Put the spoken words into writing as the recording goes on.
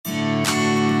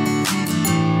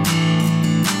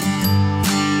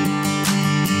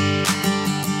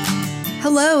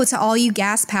Hello to all you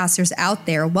gas passers out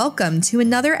there. Welcome to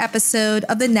another episode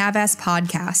of the NAVAS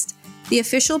podcast, the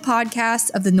official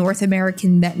podcast of the North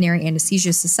American Veterinary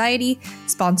Anesthesia Society,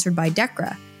 sponsored by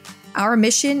DECRA. Our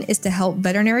mission is to help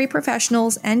veterinary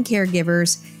professionals and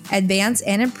caregivers advance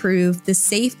and improve the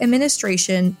safe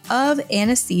administration of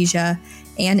anesthesia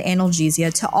and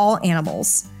analgesia to all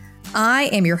animals. I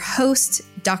am your host,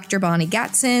 Dr. Bonnie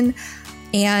Gatson,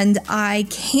 and I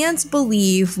can't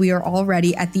believe we are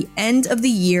already at the end of the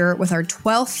year with our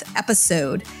 12th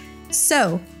episode.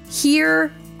 So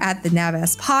here at the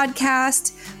NAVAS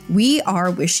podcast, we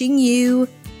are wishing you,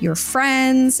 your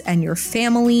friends, and your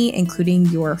family, including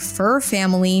your fur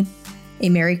family, a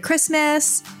Merry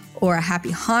Christmas, or a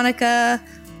Happy Hanukkah,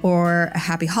 or a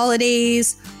Happy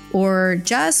Holidays, or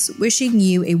just wishing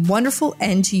you a wonderful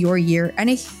end to your year and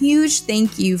a huge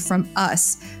thank you from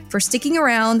us for sticking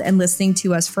around and listening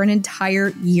to us for an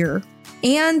entire year.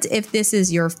 And if this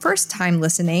is your first time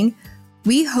listening,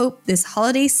 we hope this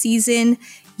holiday season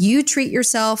you treat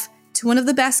yourself to one of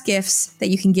the best gifts that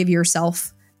you can give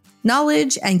yourself: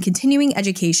 knowledge and continuing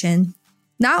education.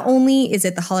 Not only is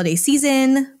it the holiday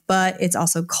season, but it's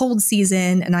also cold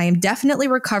season, and I am definitely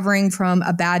recovering from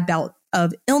a bad bout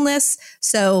of illness.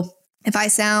 So if I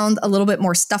sound a little bit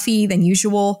more stuffy than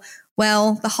usual,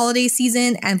 well, the holiday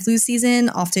season and flu season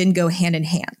often go hand in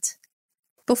hand.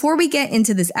 Before we get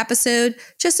into this episode,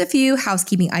 just a few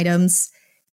housekeeping items.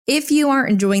 If you are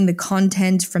enjoying the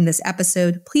content from this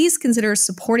episode, please consider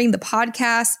supporting the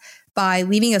podcast by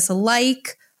leaving us a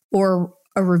like or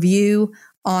a review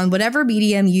on whatever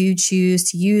medium you choose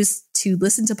to use to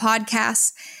listen to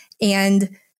podcasts, and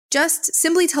just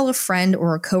simply tell a friend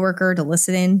or a coworker to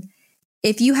listen in.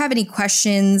 If you have any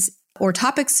questions or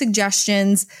topic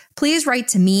suggestions, please write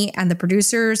to me and the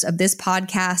producers of this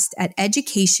podcast at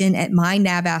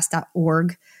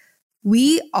education@mynavas.org.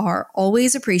 We are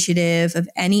always appreciative of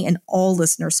any and all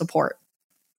listener support.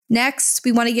 Next,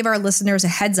 we want to give our listeners a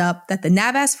heads up that the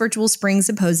NAVAS Virtual Spring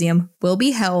Symposium will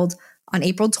be held on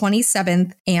April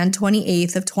 27th and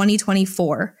 28th of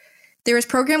 2024. There is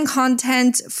program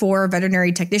content for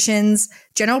veterinary technicians,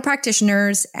 general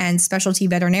practitioners, and specialty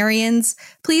veterinarians.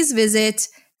 Please visit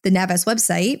the NAVAS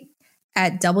website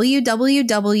at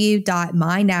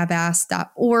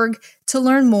www.mynavas.org to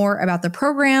learn more about the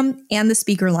program and the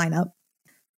speaker lineup.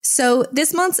 So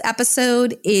this month's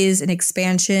episode is an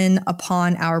expansion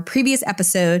upon our previous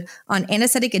episode on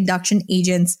anesthetic induction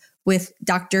agents with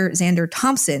Dr. Xander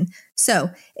Thompson.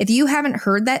 So if you haven't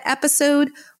heard that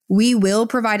episode, we will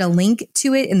provide a link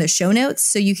to it in the show notes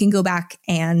so you can go back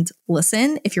and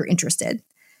listen if you're interested.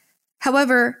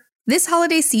 However, this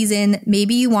holiday season,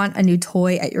 maybe you want a new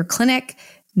toy at your clinic,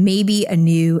 maybe a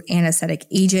new anesthetic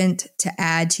agent to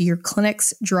add to your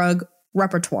clinic's drug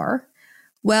repertoire.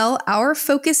 Well, our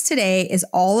focus today is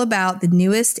all about the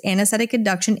newest anesthetic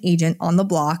induction agent on the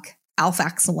block,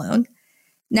 Alfaxalone.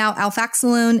 Now,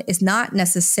 Alfaxalone is not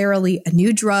necessarily a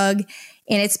new drug,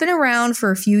 and it's been around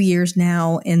for a few years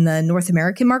now in the North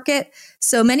American market,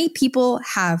 so many people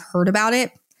have heard about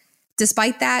it.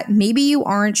 Despite that, maybe you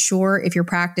aren't sure if your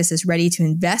practice is ready to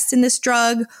invest in this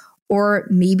drug, or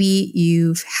maybe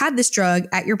you've had this drug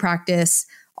at your practice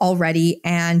already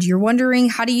and you're wondering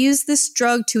how to use this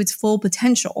drug to its full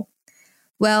potential.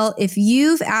 Well, if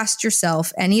you've asked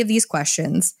yourself any of these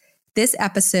questions, this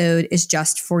episode is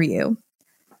just for you.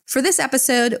 For this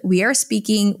episode, we are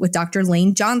speaking with Dr.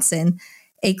 Lane Johnson,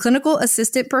 a clinical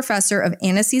assistant professor of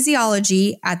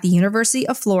anesthesiology at the University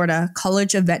of Florida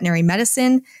College of Veterinary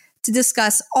Medicine, to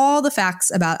discuss all the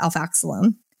facts about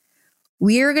Alfaxalone.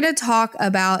 We're going to talk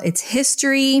about its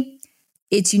history,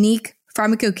 its unique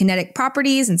pharmacokinetic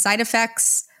properties and side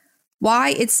effects,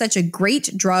 why it's such a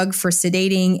great drug for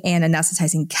sedating and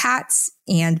anesthetizing cats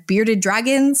and bearded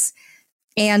dragons,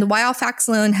 and why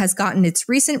Alfaxalone has gotten its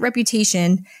recent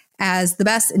reputation as the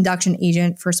best induction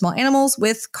agent for small animals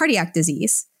with cardiac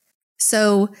disease.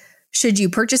 So, should you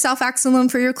purchase Alfaxalone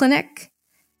for your clinic?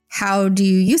 How do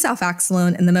you use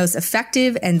Alfaxalone in the most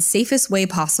effective and safest way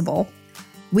possible?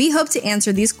 We hope to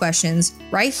answer these questions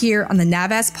right here on the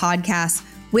NAVAS podcast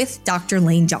with Dr.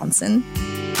 Lane Johnson.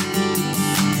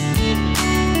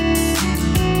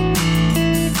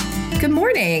 Good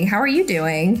morning. How are you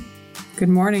doing? Good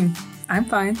morning. I'm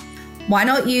fine. Why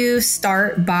don't you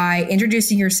start by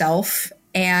introducing yourself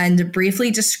and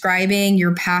briefly describing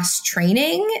your past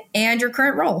training and your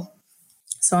current role?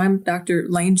 So I'm Dr.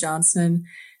 Lane Johnson.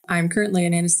 I'm currently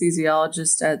an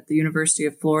anesthesiologist at the University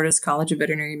of Florida's College of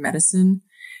Veterinary Medicine.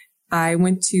 I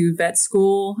went to vet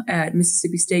school at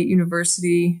Mississippi State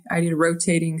University. I did a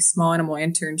rotating small animal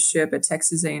internship at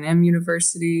Texas A&M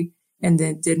University, and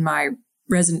then did my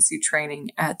residency training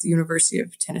at the University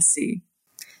of Tennessee.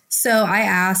 So I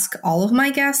ask all of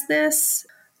my guests this.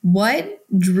 What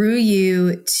drew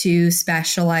you to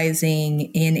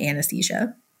specializing in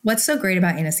anesthesia? What's so great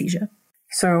about anesthesia?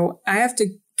 So I have to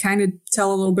kind of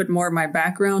tell a little bit more of my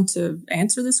background to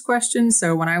answer this question.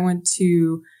 So when I went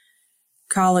to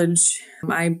college,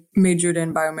 I majored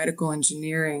in biomedical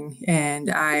engineering, and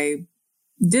I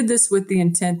did this with the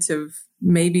intent of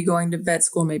maybe going to vet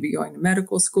school, maybe going to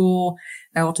medical school.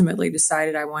 I ultimately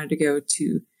decided I wanted to go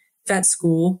to vet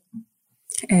school,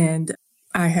 and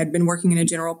I had been working in a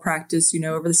general practice,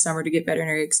 over the summer to get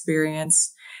veterinary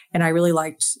experience, and I really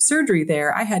liked surgery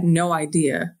there. I had no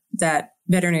idea that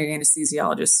veterinary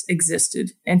anesthesiologists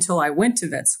existed until I went to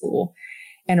vet school.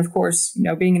 And of course,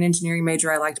 being an engineering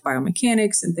major, I liked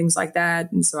biomechanics and things like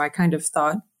that. And so I kind of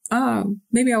thought, oh,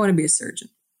 maybe I want to be a surgeon.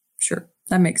 Sure,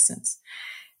 that makes sense.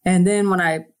 And then when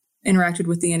I interacted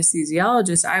with the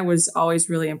anesthesiologist, I was always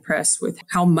really impressed with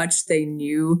how much they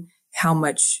knew, how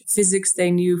much physics they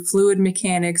knew, fluid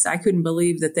mechanics. I couldn't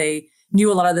believe that they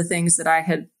knew a lot of the things that I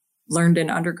had learned in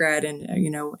undergrad and,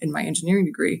 in my engineering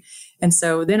degree. And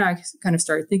so then I kind of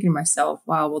started thinking to myself,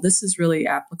 wow, well, this is really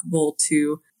applicable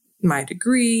to my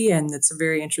degree, and it's a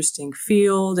very interesting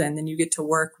field. And then you get to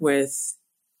work with,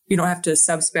 you don't have to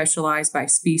subspecialize by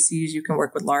species. You can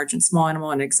work with large and small animal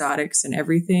and exotics and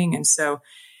everything. And so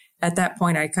at that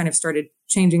point, I kind of started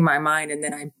changing my mind. And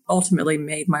then I ultimately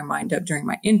made my mind up during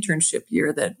my internship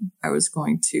year that I was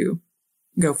going to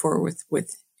go forward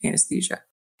with anesthesia.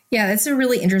 Yeah, that's a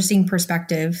really interesting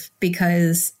perspective,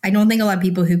 because I don't think a lot of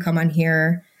people who come on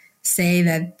here say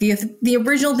that the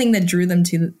original thing that drew them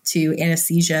to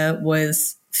anesthesia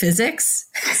was physics.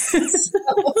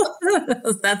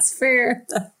 That's fair.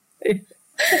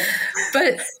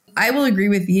 But I will agree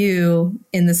with you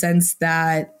in the sense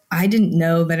that I didn't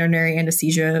know veterinary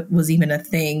anesthesia was even a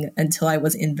thing until I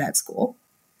was in vet school.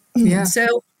 Yeah.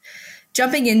 So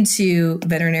jumping into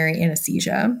veterinary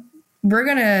anesthesia, we're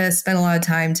going to spend a lot of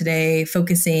time today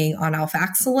focusing on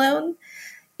Alfaxalone.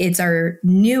 It's our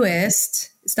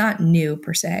newest, it's not new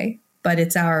per se, but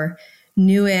it's our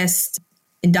newest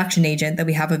induction agent that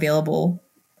we have available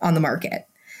on the market.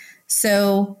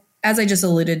 So as I just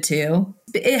alluded to,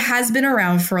 it has been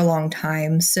around for a long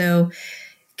time. So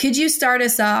could you start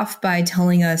us off by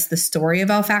telling us the story of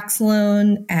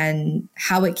Alfaxalone and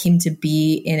how it came to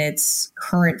be in its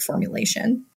current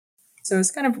formulation? So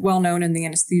it's kind of well known in the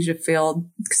anesthesia field,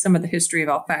 some of the history of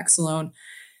Alfaxalone.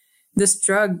 This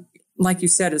drug, like you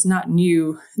said, is not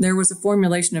new. There was a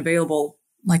formulation available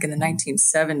like in the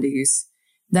 1970s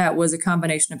that was a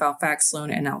combination of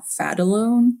Alfaxalone and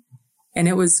Alfadalone. And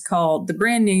it was called, the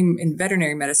brand name in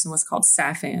veterinary medicine was called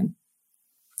Safan.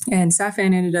 And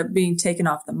Safan ended up being taken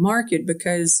off the market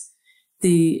because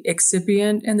the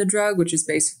excipient in the drug, which is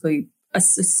basically a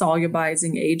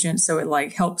solubilizing agent, so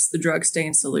it helps the drug stay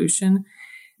in solution.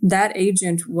 That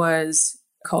agent was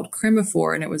called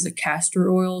Cremophor, and it was a castor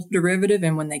oil derivative.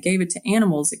 And when they gave it to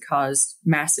animals, it caused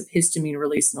massive histamine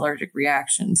release and allergic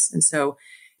reactions. And so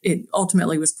it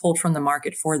ultimately was pulled from the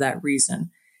market for that reason.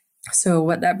 So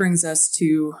what that brings us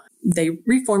to, they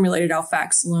reformulated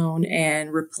Alfaxalone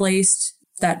and replaced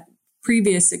that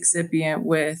previous excipient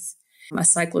with a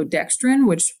cyclodextrin,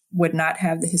 which would not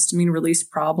have the histamine release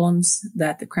problems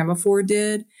that the Cremophor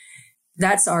did.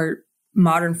 That's our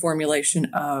modern formulation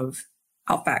of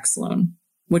Alfaxalone,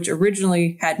 which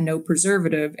originally had no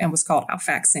preservative and was called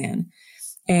Alfaxan.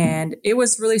 And it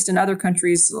was released in other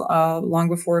countries long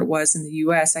before it was in the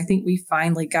U.S. I think we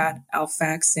finally got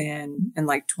Alfaxan in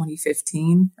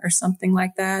 2015 or something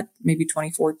like that, maybe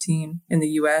 2014 in the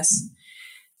U.S.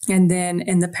 And then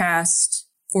in the past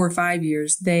 4 or 5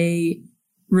 years, they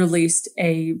released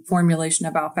a formulation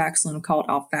of Alfaxalone called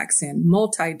Alfaxan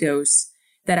multidose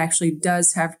that actually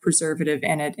does have preservative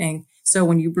in it. And so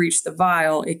when you breach the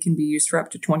vial, it can be used for up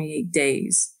to 28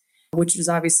 days, which is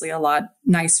obviously a lot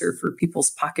nicer for people's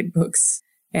pocketbooks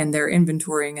and their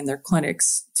inventorying in their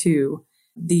clinics too.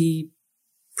 The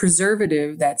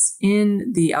preservative that's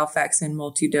in the Alfaxan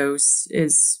multidose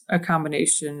is a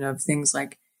combination of things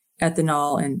like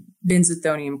ethanol and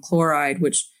benzethonium chloride,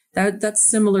 which that's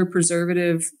similar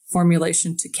preservative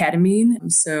formulation to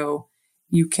ketamine. So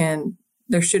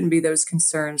there shouldn't be those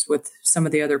concerns with some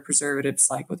of the other preservatives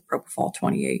like with Propofol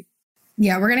 28.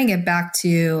 Yeah, we're going to get back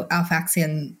to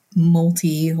Alfaxan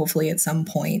multi, hopefully at some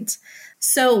point.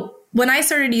 So when I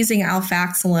started using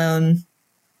Alfaxalone,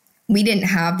 we didn't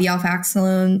have the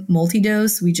Alfaxalone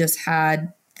multidose. We just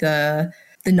had the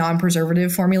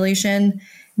non-preservative formulation.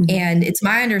 Mm-hmm. And it's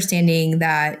my understanding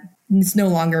that it's no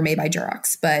longer made by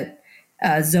Jurox, but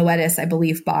Zoetis, I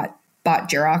believe, bought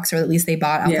Jurox, or at least they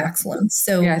bought Alfaxalone.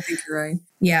 So yeah, I think you're right.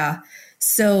 Yeah.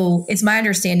 So it's my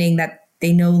understanding that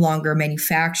they no longer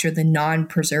manufacture the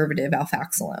non-preservative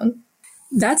Alfaxalone.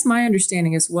 That's my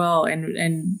understanding as well.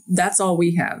 And that's all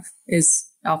we have is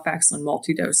Alfaxalone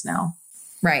multi-dose now.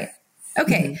 Right.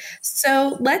 Okay.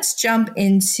 So let's jump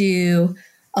into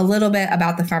a little bit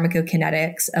about the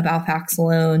pharmacokinetics of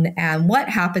Alfaxalone and what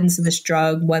happens to this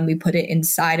drug when we put it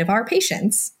inside of our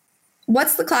patients.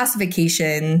 What's the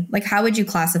classification? Like, how would you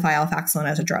classify Alfaxalone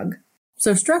as a drug?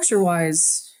 So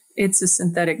structure-wise, it's a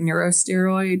synthetic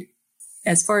neurosteroid.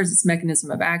 As far as its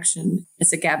mechanism of action,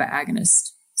 it's a GABA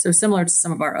agonist. So similar to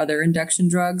some of our other induction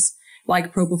drugs,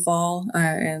 like propofol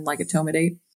and like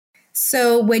etomidate.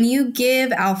 So when you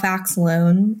give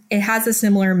Alfaxalone, it has a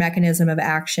similar mechanism of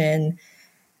action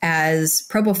as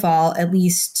propofol, at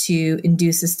least to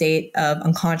induce a state of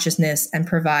unconsciousness and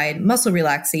provide muscle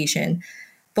relaxation.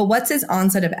 But what's its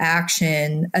onset of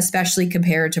action, especially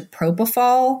compared to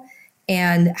propofol?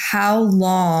 And how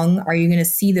long are you going to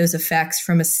see those effects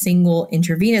from a single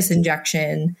intravenous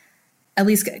injection, at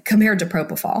least compared to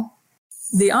propofol?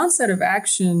 The onset of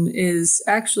action is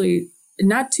actually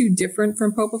not too different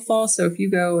from propofol. So if you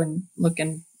go and look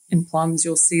in plums,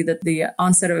 you'll see that the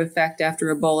onset of effect after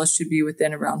a bolus should be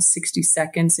within around 60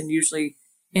 seconds. And usually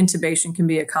intubation can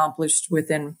be accomplished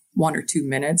within 1 or 2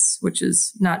 minutes, which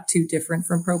is not too different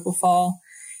from propofol.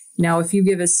 Now, if you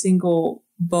give a single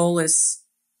bolus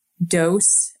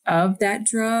dose of that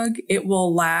drug, it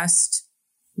will last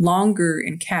longer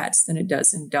in cats than it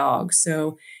does in dogs.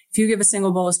 So if you give a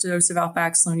single bolus dose of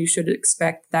Alfaxalone, you should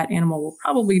expect that animal will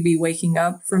probably be waking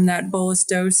up from that bolus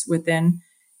dose within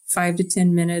 5 to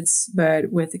 10 minutes.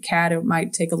 But with a cat, it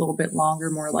might take a little bit longer,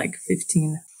 more like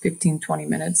 15, 20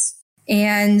 minutes.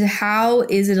 And how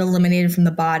is it eliminated from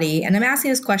the body? And I'm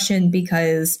asking this question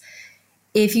because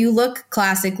if you look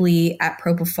classically at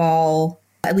propofol,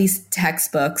 at least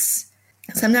textbooks,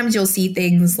 sometimes you'll see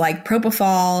things like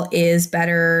propofol is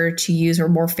better to use or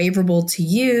more favorable to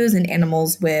use in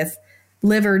animals with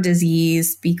liver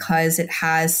disease because it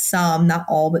has some, not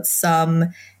all, but some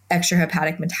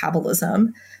extrahepatic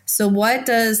metabolism. So what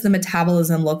does the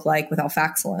metabolism look like with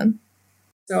Alfaxalone?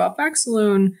 So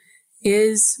Alfaxalone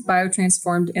is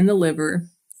biotransformed in the liver,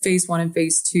 phase 1 and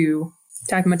phase 2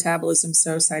 type of metabolism,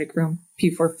 so cytochrome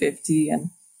P450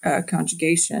 and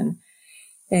conjugation.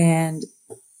 And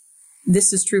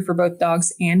this is true for both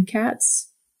dogs and cats.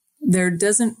 There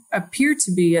doesn't appear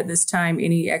to be at this time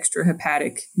any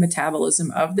extrahepatic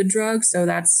metabolism of the drug. So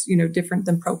that's, different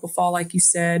than propofol, like you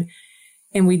said.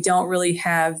 And we don't really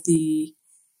have the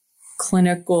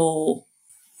clinical,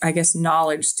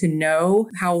 knowledge to know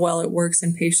how well it works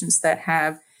in patients that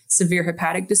have severe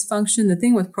hepatic dysfunction. The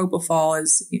thing with propofol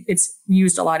is it's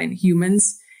used a lot in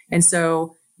humans. And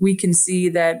so we can see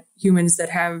that humans that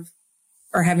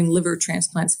are having liver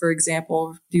transplants, for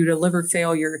example, due to liver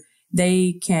failure,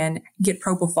 they can get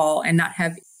propofol and not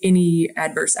have any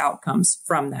adverse outcomes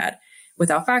from that. With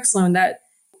Alfaxalone,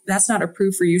 that's not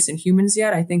approved for use in humans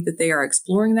yet. I think that they are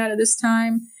exploring that at this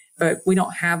time, but we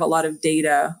don't have a lot of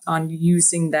data on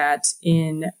using that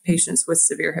in patients with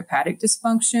severe hepatic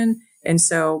dysfunction. And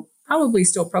so probably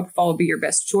still propofol would be your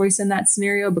best choice in that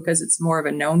scenario because it's more of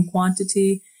a known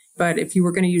quantity. But if you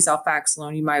were going to use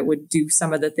Alfaxalone, you would do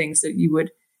some of the things that you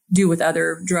would do with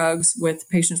other drugs with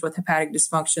patients with hepatic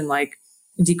dysfunction, like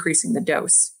decreasing the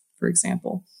dose, for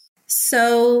example.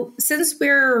 So since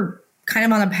we're kind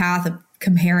of on a path of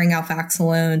comparing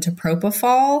Alfaxalone to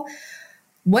propofol,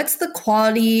 what's the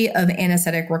quality of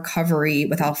anesthetic recovery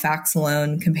with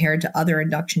Alfaxalone compared to other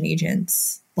induction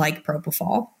agents like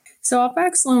propofol? So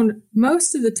Alfaxalone,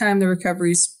 most of the time the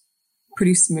recovery is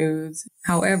pretty smooth.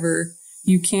 However,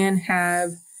 you can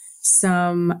have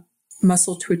some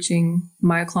muscle twitching,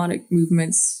 myoclonic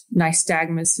movements.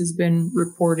 Nystagmus has been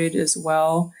reported as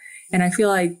well. And I feel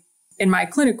like in my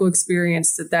clinical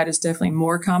experience that is definitely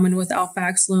more common with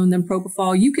Alfaxalone than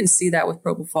propofol. You can see that with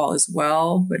propofol as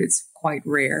well, but it's quite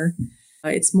rare.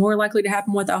 It's more likely to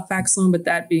happen with Alfaxalone. But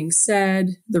that being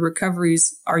said, the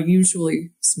recoveries are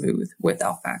usually smooth with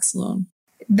Alfaxalone.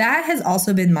 That has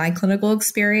also been my clinical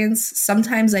experience.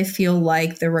 Sometimes I feel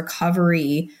like the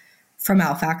recovery from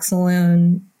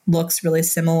Alfaxalone looks really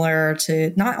similar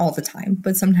to, not all the time,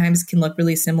 but sometimes can look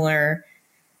really similar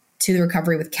to the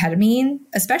recovery with ketamine,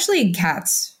 especially in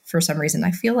cats for some reason.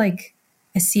 I feel like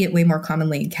I see it way more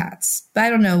commonly in cats, but I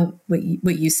don't know what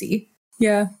you see.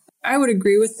 Yeah, I would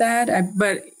agree with that.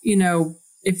 But,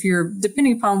 if you're,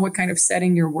 depending upon what kind of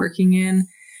setting you're working in,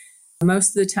 most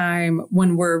of the time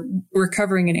when we're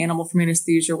recovering an animal from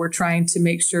anesthesia, we're trying to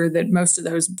make sure that most of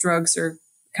those drugs are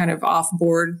kind of off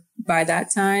board by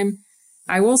that time.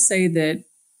 I will say that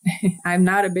I'm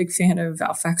not a big fan of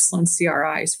Alfaxalone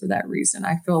CRIs for that reason.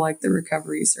 I feel like the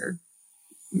recoveries are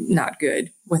not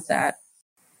good with that.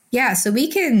 Yeah, so we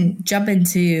can jump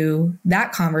into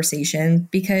that conversation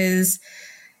because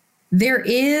there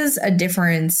is a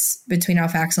difference between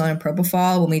Alfaxalone and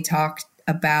propofol when we talk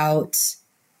about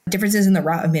differences in the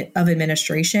route of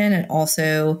administration, and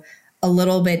also a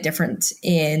little bit different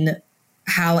in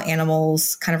how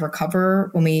animals kind of recover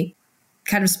when we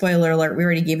kind of, spoiler alert, we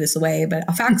already gave this away, but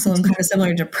Alfaxalone, kind of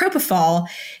similar to propofol,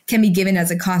 can be given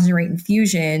as a concentrate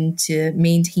infusion to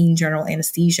maintain general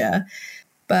anesthesia.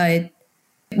 But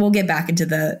we'll get back into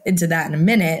that in a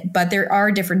minute. But there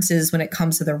are differences when it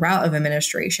comes to the route of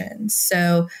administration.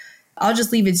 So I'll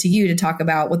just leave it to you to talk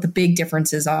about what the big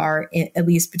differences are, at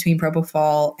least between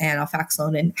propofol and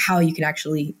Alfaxalone, and how you can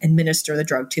actually administer the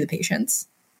drug to the patients.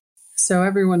 So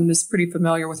everyone is pretty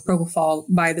familiar with propofol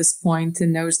by this point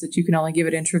and knows that you can only give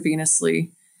it intravenously.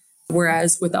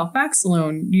 Whereas with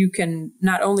Alfaxalone, you can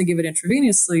not only give it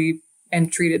intravenously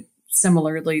and treat it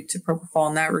similarly to propofol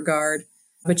in that regard,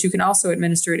 but you can also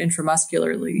administer it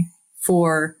intramuscularly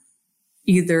for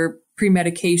either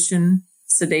pre-medication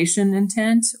sedation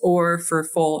intent or for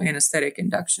full anesthetic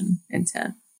induction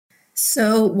intent.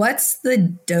 So what's the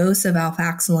dose of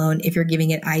Alfaxalone if you're giving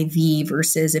it IV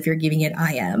versus if you're giving it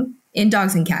IM in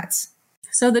dogs and cats?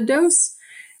 So the dose,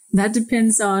 that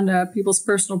depends on people's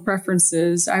personal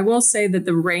preferences. I will say that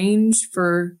the range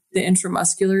for the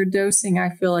intramuscular dosing, I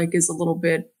feel like, is a little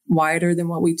bit wider than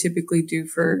what we typically do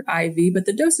for IV, but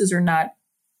the doses are not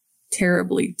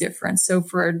terribly different. So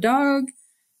for a dog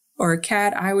or a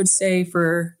cat, I would say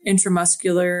for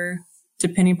intramuscular,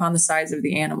 depending upon the size of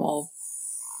the animal,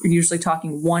 we're usually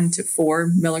talking 1 to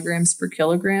 4 milligrams per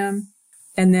kilogram.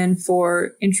 And then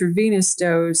for intravenous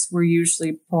dose, we're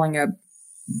usually pulling up,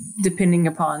 depending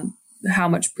upon how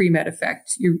much pre-med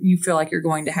effect you feel like you're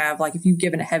going to have. Like if you've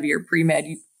given a heavier pre-med,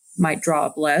 you might draw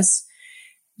up less.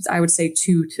 I would say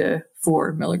 2 to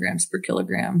 4 milligrams per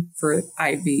kilogram for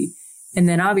IV. And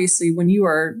then obviously when you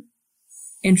are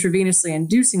intravenously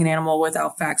inducing an animal with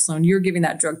Alfaxalone, you're giving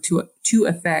that drug to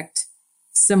effect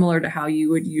similar to how you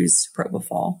would use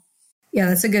propofol. Yeah,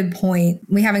 that's a good point.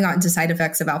 We haven't gotten to side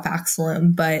effects of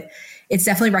Alfaxalone, but it's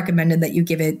definitely recommended that you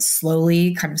give it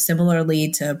slowly, kind of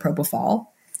similarly to propofol.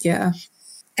 Yeah.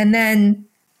 And then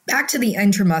back to the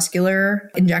intramuscular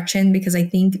injection, because I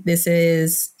think this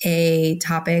is a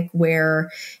topic where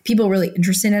people are really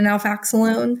interested in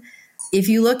Alfaxalone. If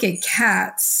you look at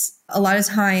cats, a lot of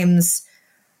times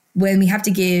when we have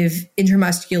to give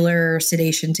intramuscular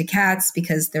sedation to cats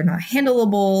because they're not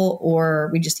handleable, or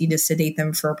we just need to sedate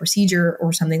them for a procedure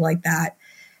or something like that,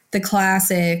 the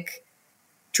classic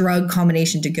drug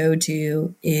combination to go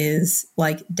to is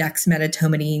like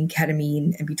dexmedetomidine,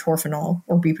 ketamine, and butorphanol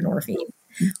or buprenorphine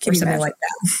or something like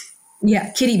that.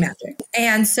 Yeah, kitty magic.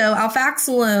 And so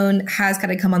Alfaxalone has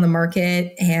kind of come on the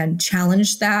market and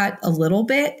challenged that a little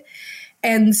bit.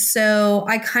 And so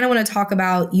I kind of want to talk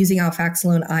about using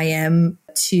Alfaxalone IM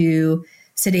to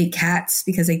sedate cats,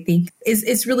 because I think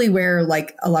it's really where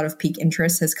like a lot of peak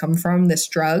interest has come from this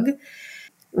drug.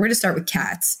 We're going to start with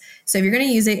cats. So if you're going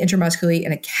to use it intramuscularly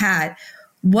in a cat,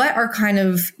 what are kind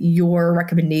of your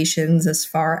recommendations as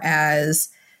far as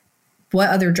what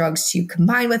other drugs do you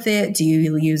combine with it? Do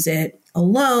you use it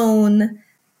alone?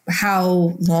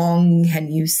 How long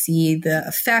can you see the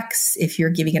effects if you're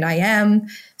giving an IM?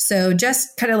 So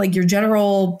just kind of like your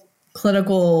general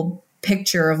clinical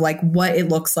picture of like what it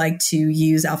looks like to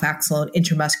use Alfaxalone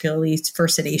intramuscularly for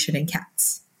sedation in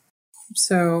cats.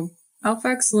 So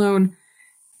Alfaxalone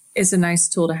is a nice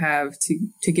tool to have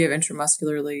to give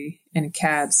intramuscularly in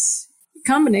cats.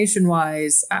 Combination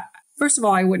wise, first of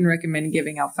all, I wouldn't recommend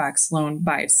giving Alfaxalone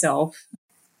by itself.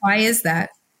 Why is that?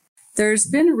 There's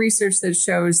been research that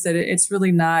shows that it's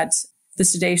really not, the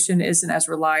sedation isn't as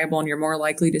reliable, and you're more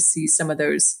likely to see some of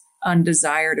those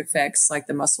undesired effects like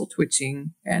the muscle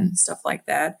twitching and stuff like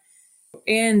that.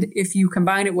 And if you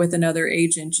combine it with another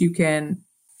agent, you can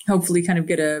hopefully kind of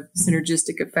get a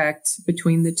synergistic effect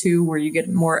between the two where you get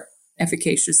more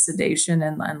efficacious sedation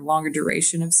and longer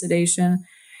duration of sedation.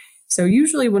 So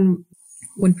usually when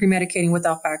premedicating with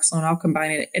Alfaxalone, I'll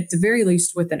combine it at the very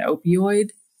least with an opioid.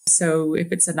 So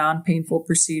if it's a non-painful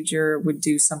procedure, would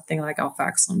do something like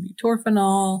Alfaxalone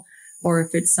butorphanol, or if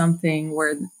it's something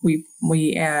where we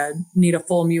need a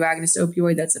full mu agonist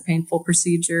opioid, that's a painful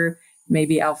procedure,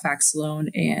 maybe Alfaxalone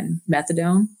and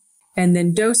methadone. And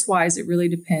then dose-wise, it really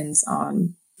depends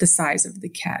on the size of the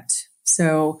cat.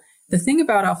 So the thing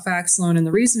about Alfaxalone, and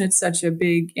the reason it's such a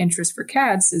big interest for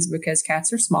cats, is because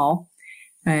cats are small,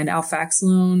 and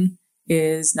Alfaxalone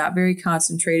is not very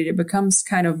concentrated. It becomes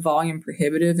kind of volume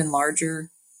prohibitive in larger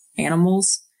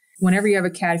animals. Whenever you have a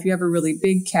cat, if you have a really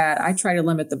big cat, I try to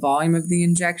limit the volume of the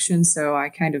injection. So I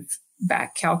kind of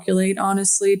back calculate,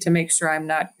 honestly, to make sure I'm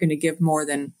not going to give more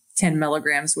than 10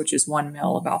 milligrams, which is 1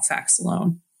 ml of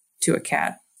alfaxalone to a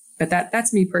cat. But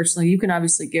that's me personally. You can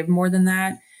obviously give more than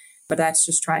that, but that's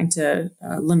just trying to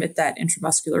limit that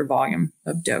intramuscular volume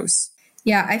of dose.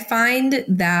 Yeah, I find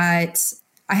that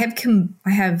I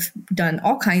have done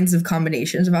all kinds of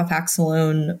combinations of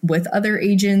alfaxalone with other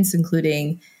agents,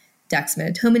 including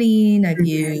dexmedetomidine. I've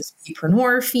used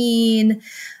buprenorphine.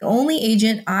 The only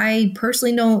agent I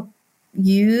personally don't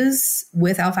use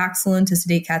with alfaxalone to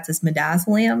sedate cats is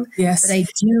midazolam. Yes. But I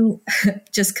do,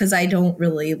 just because I don't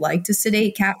really like to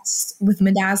sedate cats with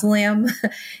midazolam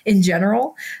in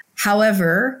general.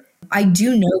 However, I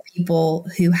do know people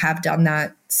who have done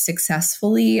that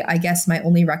successfully. I guess my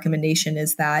only recommendation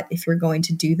is that if you're going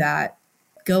to do that,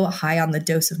 go high on the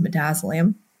dose of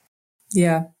midazolam.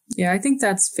 Yeah, I think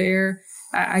that's fair.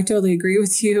 I totally agree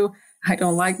with you. I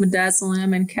don't like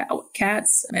midazolam in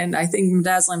cats. And I think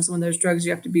midazolam is one of those drugs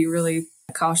you have to be really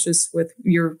cautious with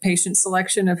your patient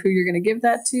selection of who you're going to give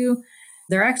that to.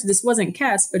 This wasn't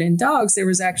cats, but in dogs, there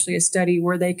was actually a study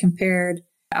where they compared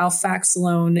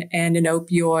alfaxalone and an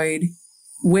opioid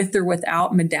with or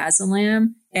without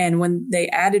midazolam. And when they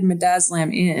added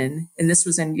midazolam in, and this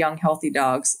was in young, healthy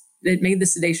dogs, it made the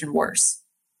sedation worse.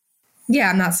 Yeah,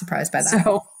 I'm not surprised by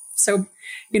that. So,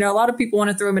 a lot of people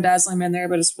want to throw midazolam in there,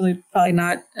 but it's really probably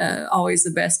not always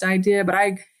the best idea. But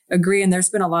I agree. And there's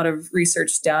been a lot of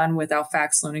research done with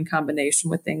alfaxalone in combination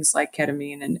with things like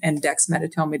ketamine and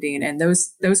dexmedetomidine. And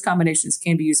those combinations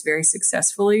can be used very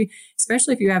successfully,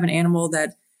 especially if you have an animal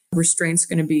that restraint's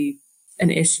going to be an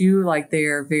issue, like they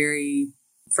are very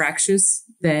fractious.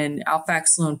 Then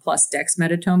alfaxalone plus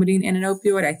dexmedetomidine and an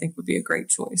opioid, I think, would be a great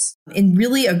choice. In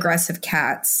really aggressive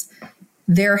cats,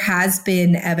 there has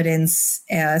been evidence,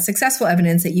 successful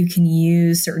evidence, that you can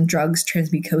use certain drugs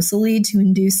transmucosally to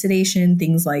induce sedation.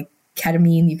 Things like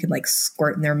ketamine, you can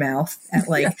squirt in their mouth at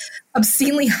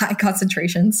obscenely high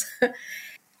concentrations.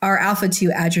 Our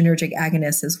alpha-2 adrenergic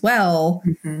agonists as well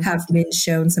have been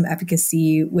shown some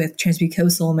efficacy with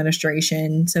transmucosal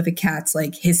administration. So if a cat's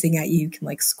hissing at you, you can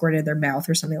squirt it in their mouth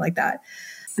or something like that.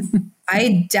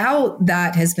 I doubt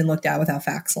that has been looked at with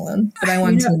alfaxalone, but I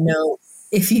wanted to know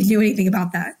if you knew anything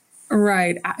about that.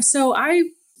 Right. So I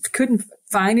couldn't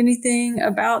find anything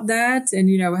about that and,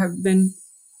 have been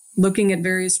looking at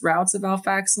various routes of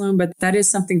alfaxalone, but that is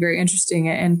something very interesting.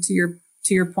 And to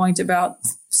your point about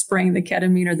spraying the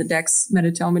ketamine or the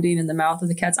dexmedetomidine in the mouth of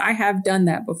the cats, I have done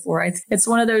that before. It's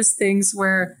one of those things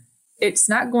where it's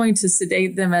not going to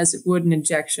sedate them as it would an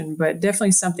injection, but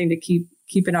definitely something to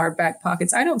keep in our back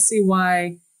pockets. I don't see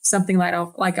why something like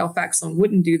alfaxalone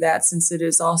wouldn't do that, since it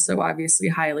is also obviously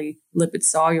highly lipid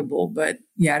soluble. But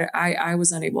yeah, I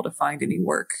was unable to find any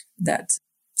work that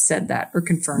said that or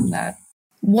confirmed that.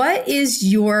 What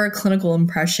is your clinical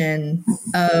impression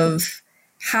of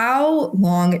how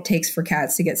long it takes for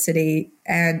cats to get sedate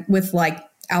and with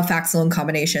alfaxalone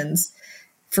combinations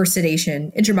for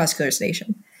sedation, intramuscular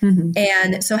sedation?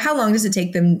 And so how long does it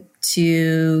take them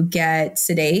to get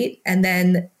sedate? And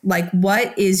then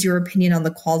what is your opinion on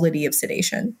the quality of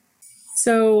sedation?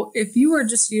 So if you are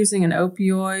just using an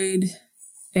opioid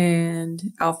and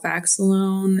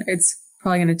alfaxalone, it's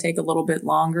probably going to take a little bit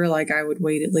longer. I would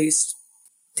wait at least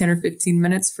 10 or 15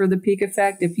 minutes for the peak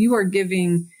effect. If you are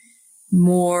giving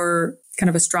more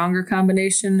kind of a stronger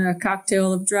combination, a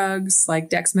cocktail of drugs like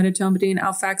dexmedetomidine,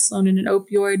 alfaxalone, and an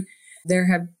opioid, there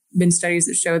have been studies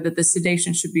that show that the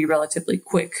sedation should be relatively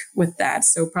quick with that.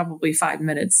 So probably 5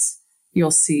 minutes,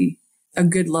 you'll see a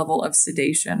good level of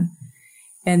sedation.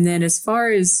 And then as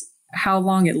far as how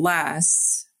long it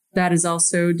lasts, that is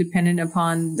also dependent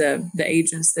upon the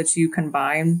agents that you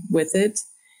combine with it.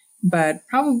 But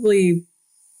probably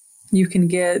you can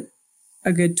get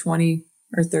a good 20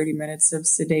 or 30 minutes of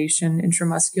sedation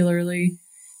intramuscularly.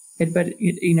 But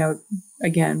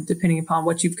again, depending upon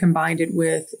what you've combined it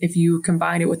with, if you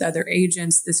combine it with other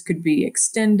agents, this could be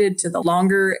extended to the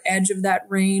longer edge of that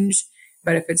range.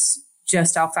 But if it's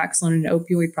just alfaxalone and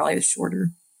opioid, probably the shorter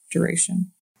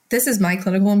duration. This is my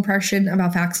clinical impression of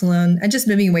alfaxalone, and just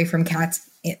moving away from cats,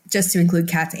 just to include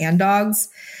cats and dogs.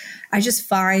 I just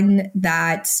find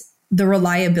that the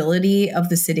reliability of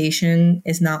the sedation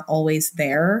is not always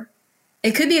there.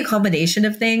 It could be a combination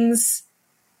of things.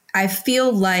 I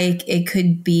feel like it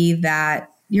could be that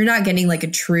you're not getting a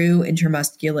true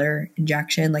intramuscular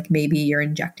injection. Maybe you're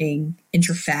injecting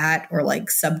intrafat or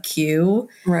sub-Q.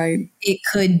 Right. It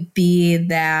could be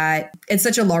that it's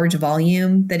such a large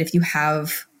volume that if you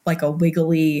have a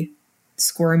wiggly,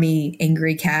 squirmy,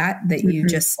 angry cat that you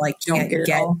just can't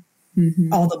get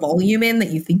all the volume in that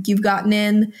you think you've gotten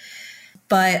in.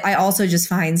 But I also just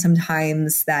find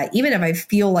sometimes that even if I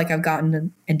feel like I've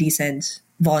gotten a decent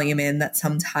volume in, that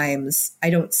sometimes I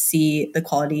don't see the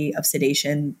quality of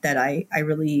sedation that I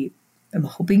really am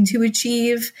hoping to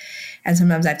achieve. And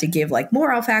sometimes I have to give like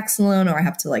more Alfaxalone, or I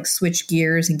have to like switch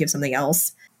gears and give something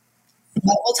else.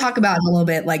 But we'll talk about in a little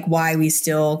bit like why we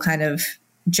still kind of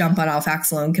jump on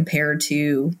Alfaxalone compared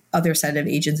to other sedative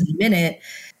agents in a minute.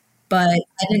 But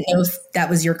I didn't know if that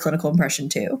was your clinical impression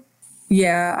too.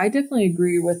 Yeah, I definitely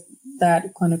agree with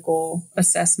that clinical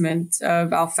assessment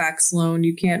of Alfaxalone.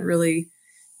 You can't really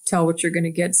tell what you're going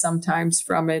to get sometimes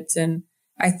from it. And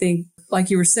I think, like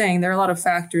you were saying, there are a lot of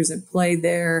factors at play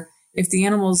there. If the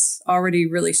animal's already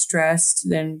really stressed,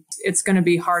 then it's going to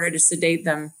be harder to sedate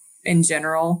them in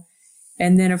general.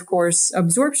 And then, of course,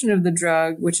 absorption of the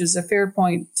drug, which is a fair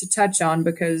point to touch on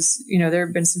because, there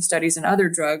have been some studies in other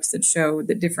drugs that show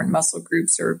that different muscle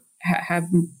groups have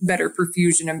better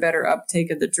perfusion and better uptake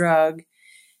of the drug.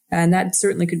 And that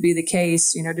certainly could be the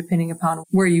case, depending upon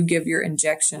where you give your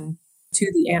injection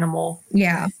to the animal.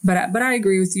 Yeah. But I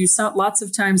agree with you. Lots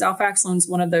of times Alfaxalone is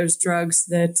one of those drugs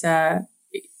that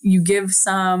you give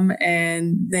some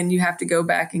and then you have to go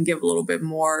back and give a little bit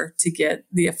more to get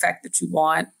the effect that you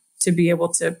want, to be able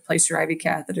to place your IV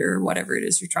catheter or whatever it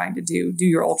is you're trying to do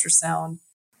your ultrasound.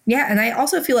 Yeah. And I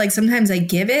also feel like sometimes I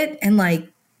give it and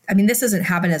this doesn't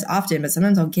happen as often, but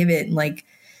sometimes I'll give it and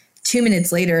 2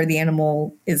 minutes later, the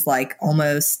animal is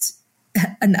almost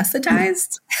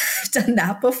anesthetized. I've done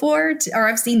that before, or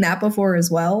I've seen that before as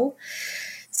well.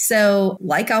 So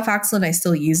like Alfaxalone, I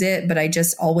still use it, but I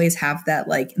just always have that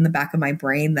in the back of my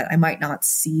brain that I might not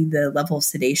see the level of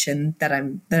sedation that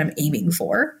I'm aiming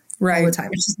for all the time.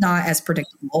 It's just not as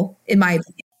predictable, in my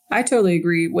opinion. I totally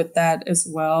agree with that as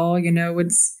well.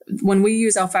 It's when we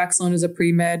use Alfaxalone as a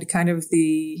pre-med, kind of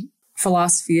the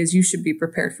philosophy is you should be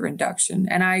prepared for induction.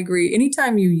 And I agree.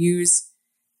 Anytime you use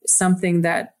something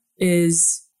that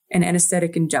is an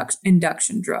anesthetic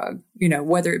induction drug,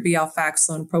 whether it be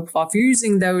Alfaxalone, propofol, if you're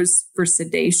using those for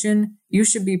sedation, you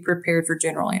should be prepared for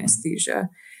general anesthesia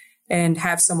and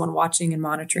have someone watching and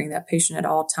monitoring that patient at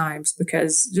all times.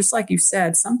 Because just like you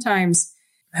said, sometimes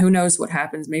who knows what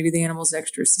happens? Maybe the animal's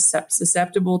extra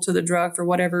susceptible to the drug for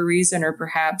whatever reason, or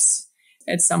perhaps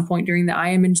at some point during the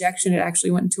IM injection, it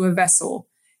actually went into a vessel,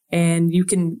 and you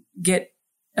can get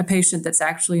a patient that's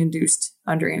actually induced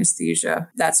under anesthesia.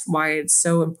 That's why it's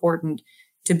so important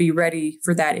to be ready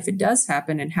for that if it does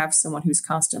happen, and have someone who's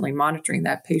constantly monitoring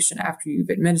that patient after you've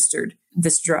administered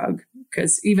this drug.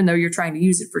 Because even though you're trying to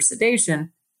use it for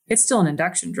sedation, it's still an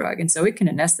induction drug, and so it can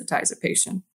anesthetize a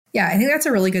patient. Yeah, I think that's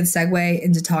a really good segue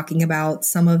into talking about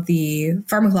some of the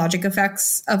pharmacologic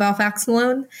effects of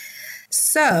Alfaxalone.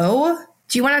 So,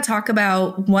 do you want to talk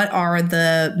about what are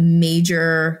the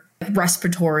major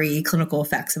respiratory clinical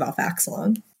effects of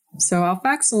Alfaxalone? So,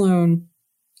 Alfaxalone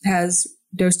has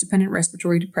dose-dependent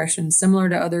respiratory depression, similar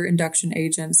to other induction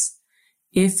agents.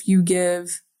 If you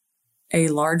give a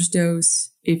large dose,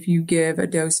 if you give a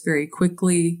dose very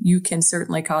quickly, you can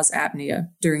certainly cause apnea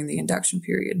during the induction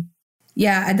period.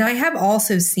 Yeah, and I have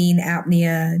also seen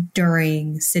apnea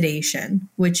during sedation,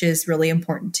 which is really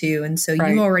important too. And so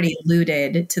you already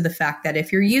alluded to the fact that if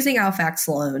you're using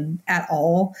Alfaxalone at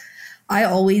all, I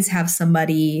always have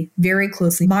somebody very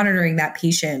closely monitoring that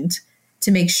patient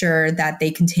to make sure that they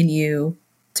continue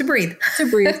to breathe.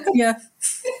 Yeah.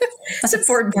 It's an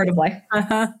important part of life.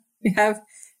 You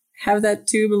have that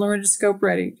tube and laryngoscope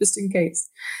ready just in case.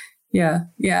 Yeah,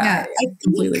 I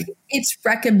completely. It's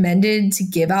recommended to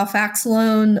give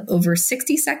Alfaxalone over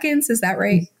 60 seconds. Is that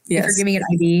right? Yes. If you're giving it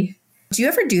IV. Do you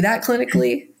ever do that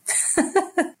clinically?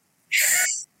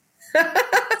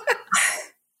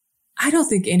 I don't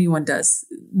think anyone does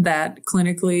that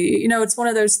clinically. It's one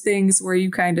of those things where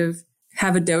you kind of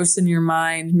have a dose in your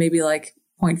mind, maybe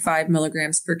 0.5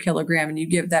 milligrams per kilogram, and you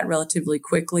give that relatively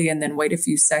quickly and then wait a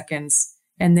few seconds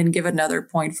and then give another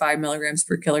 0.5 milligrams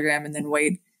per kilogram and then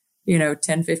wait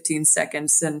 10, 15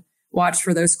 seconds and watch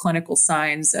for those clinical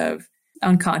signs of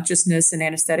unconsciousness and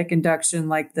anesthetic induction,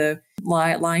 like the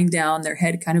lying down, their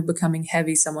head kind of becoming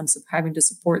heavy, someone's having to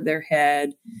support their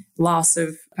head, loss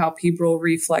of palpebral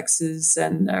reflexes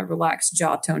and relaxed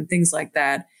jaw tone, things like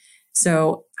that.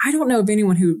 So I don't know of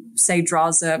anyone who, say,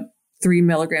 draws up 3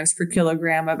 milligrams per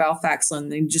kilogram of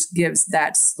Alfaxalone and just gives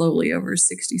that slowly over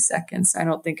 60 seconds. I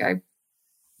don't think I've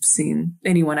seen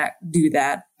anyone do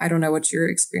that. I don't know what your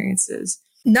experience is.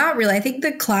 Not really. I think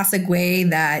the classic way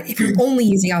that if you're only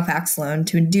using Alfaxalone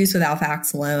to induce with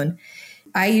Alfaxalone,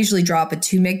 I usually drop a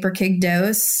 2 mg per kg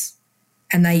dose,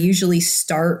 and I usually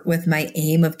start with my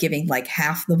aim of giving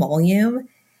half the volume.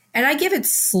 And I give it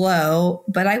slow,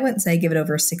 but I wouldn't say I give it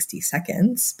over 60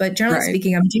 seconds. But generally Right.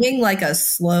 speaking, I'm doing like a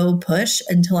slow push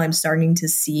until I'm starting to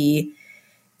see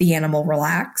the animal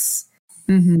relax.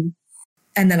 Mm-hmm.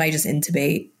 And then I just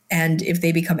intubate. And if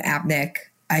they become apneic,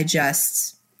 I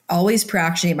just always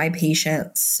pre-oxygenate my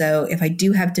patients. So if I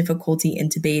do have difficulty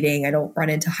intubating, I don't run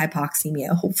into hypoxemia,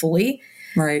 hopefully.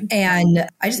 Right. And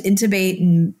I just intubate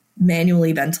and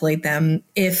manually ventilate them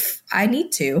if I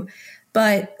need to.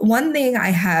 But one thing I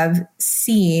have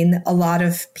seen a lot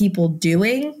of people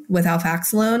doing with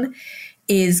Alfaxalone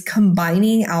is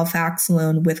combining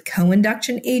Alfaxalone with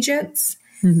co-induction agents.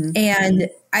 Mm-hmm. And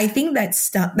I think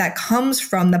that comes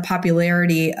from the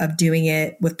popularity of doing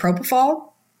it with propofol.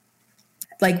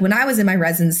 Like when I was in my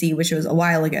residency, which was a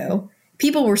while ago,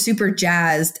 people were super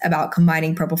jazzed about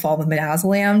combining propofol with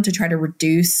midazolam to try to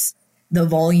reduce the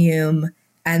volume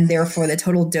and therefore the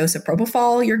total dose of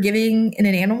propofol you're giving in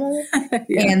an animal.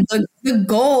 Yeah. And the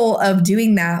goal of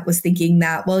doing that was thinking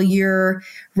that, well, your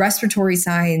respiratory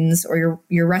signs or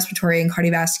your respiratory and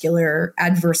cardiovascular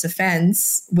adverse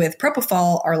events with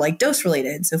propofol are like dose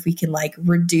related. So if we can like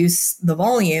reduce the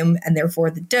volume and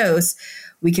therefore the dose,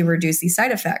 we can reduce these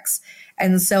side effects.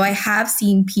 And so I have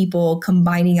seen people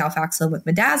combining Alfaxalone with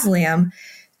midazolam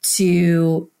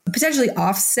to potentially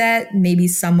offset maybe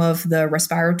some of the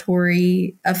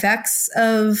respiratory effects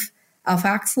of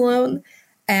Alfaxalone.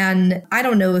 And I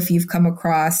don't know if you've come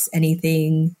across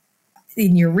anything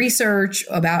in your research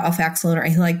about Alfaxalone or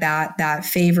anything like that that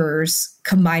favors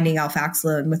combining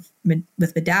Alfaxalone with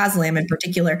midazolam in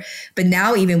particular, but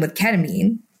now even with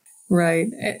ketamine. Right.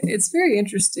 It's very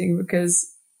interesting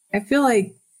because I feel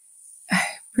like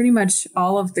pretty much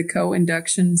all of the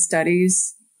co-induction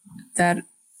studies that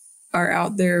are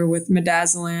out there with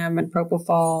midazolam and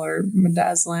propofol or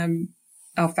midazolam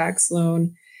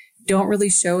alfaxalone don't really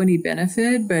show any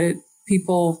benefit, but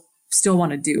people still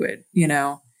want to do it, you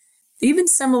know. Even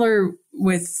similar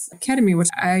with ketamine, which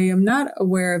I am not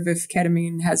aware of if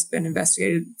ketamine has been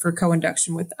investigated for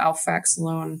co-induction with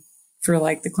alfaxalone for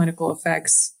like the clinical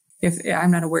effects. If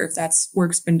I'm not aware if that's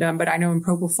work's been done, but I know in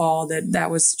propofol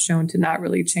that was shown to not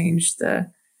really change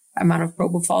the amount of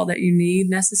propofol that you need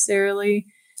necessarily.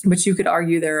 But you could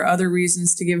argue there are other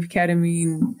reasons to give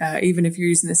ketamine, even if you're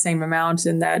using the same amount,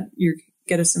 and that you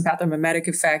get a sympathomimetic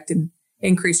effect and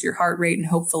increase your heart rate and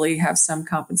hopefully have some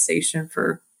compensation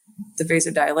for the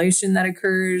vasodilation that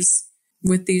occurs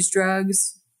with these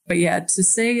drugs. But yeah, to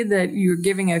say that you're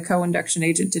giving a co-induction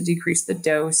agent to decrease the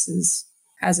dose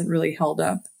hasn't really held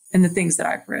up in the things that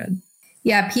I've read.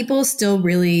 Yeah, people still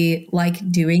really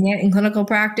like doing it in clinical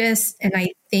practice. And I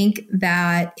think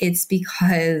that it's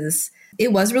because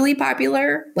it was really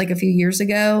popular like a few years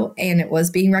ago and it was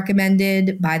being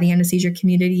recommended by the anesthesia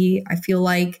community, I feel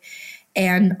like.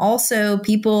 And also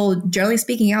people, generally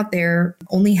speaking out there,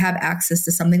 only have access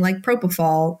to something like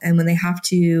propofol. And when they have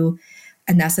to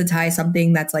anesthetize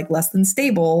something that's like less than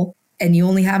stable and you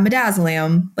only have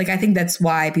midazolam, like I think that's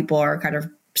why people are kind of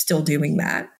still doing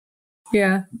that.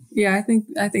 Yeah, I think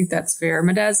that's fair.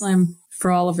 Midazolam,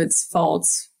 for all of its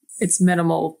faults, its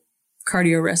minimal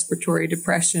cardiorespiratory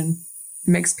depression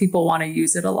makes people want to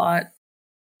use it a lot.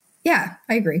 Yeah,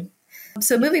 I agree.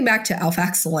 So moving back to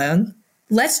Alfaxalone,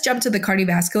 let's jump to the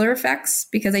cardiovascular effects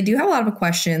because I do have a lot of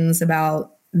questions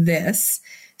about this.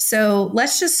 So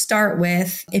let's just start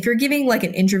with, if you're giving like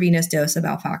an intravenous dose of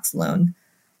Alfaxalone,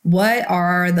 what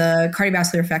are the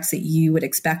cardiovascular effects that you would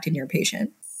expect in your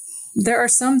patient? There are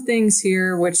some things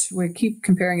here, which we keep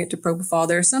comparing it to propofol.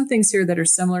 There are some things here that are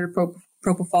similar to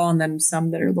propofol and then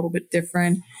some that are a little bit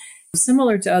different.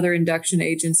 Similar to other induction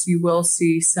agents, you will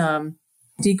see some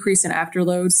decrease in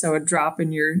afterload, so a drop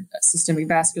in your systemic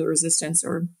vascular resistance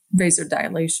or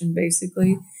vasodilation,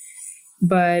 basically.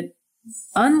 But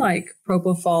unlike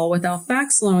propofol, with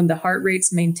Alfaxalone, the heart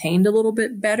rate's maintained a little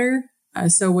bit better.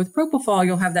 So with propofol,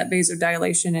 you'll have that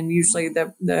vasodilation, and usually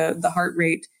the heart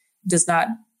rate does not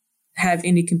have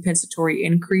any compensatory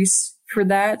increase for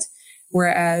that.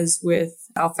 Whereas with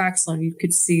Alfaxalone, you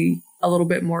could see a little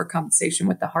bit more compensation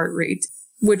with the heart rate,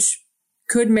 which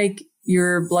could make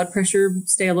your blood pressure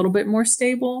stay a little bit more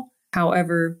stable.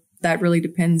 However, that really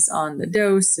depends on the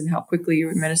dose and how quickly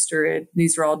you administer it.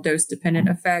 These are all dose-dependent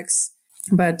effects,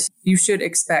 but you should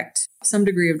expect some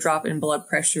degree of drop in blood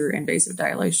pressure and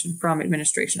vasodilation from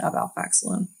administration of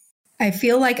Alfaxalone. I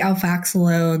feel like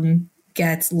Alfaxalone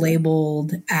gets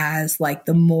labeled as like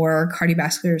the more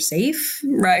cardiovascular safe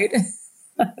right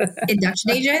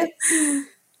induction agent.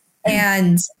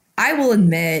 And I will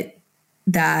admit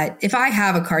that if I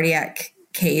have a cardiac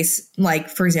case, like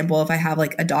for example, if I have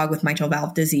like a dog with mitral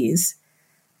valve disease,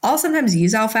 I'll sometimes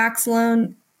use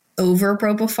Alfaxalone over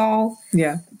propofol.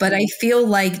 Yeah. But I feel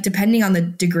like depending on the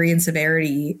degree and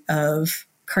severity of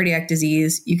cardiac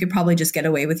disease, you could probably just get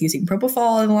away with using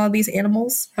propofol in a lot of these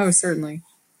animals. Oh, certainly.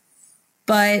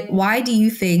 But why do you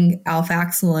think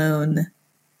Alfaxalone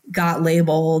got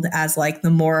labeled as like the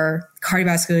more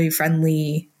cardiovascularly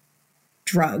friendly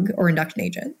drug or induction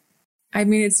agent? I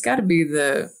mean, it's got to be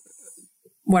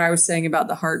what I was saying about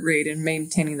the heart rate and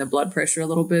maintaining the blood pressure a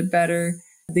little bit better.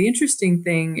 The interesting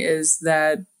thing is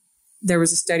that there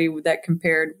was a study that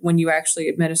compared when you actually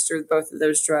administered both of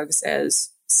those drugs as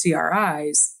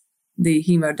CRIs, the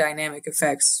hemodynamic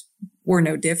effects were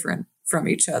no different from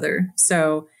each other.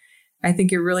 So I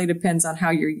think it really depends on how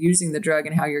you're using the drug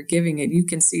and how you're giving it. You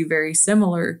can see very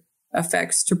similar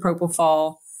effects to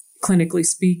propofol, clinically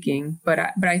speaking, but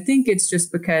I think it's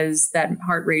just because that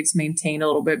heart rate's maintained a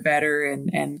little bit better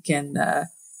and can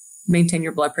maintain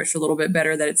your blood pressure a little bit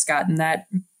better, that it's gotten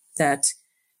that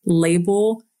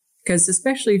label. Because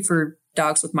especially for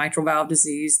dogs with mitral valve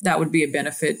disease, that would be a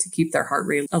benefit to keep their heart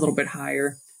rate a little bit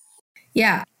higher.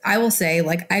 Yeah, I will say,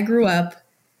 like, I grew up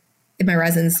in my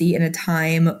residency in a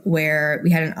time where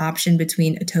we had an option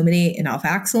between etomidate and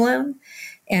Alfaxalone.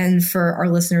 And for our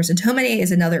listeners, etomidate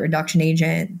is another induction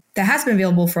agent that has been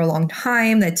available for a long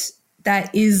time. That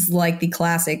is like the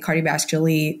classic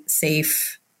cardiovascularly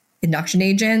safe induction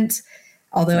agent.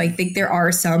 Although I think there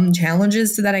are some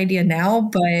challenges to that idea now,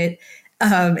 but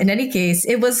in any case,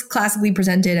 it was classically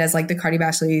presented as like the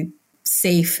cardiovascularly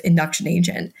safe induction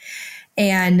agent.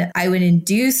 And I would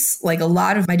induce like a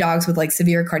lot of my dogs with like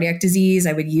severe cardiac disease.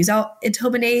 I would use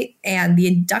etomidate, and the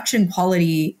induction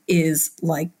quality is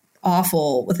like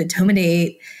awful with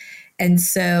etomidate. And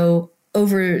so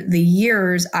over the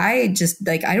years, I just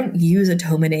like, I don't use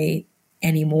etomidate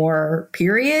anymore,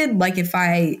 period. Like if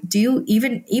I do,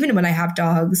 even when I have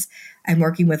dogs I'm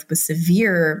working with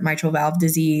severe mitral valve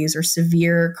disease or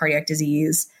severe cardiac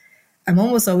disease, I'm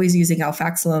almost always using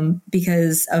Alfaxalone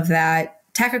because of that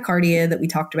tachycardia that we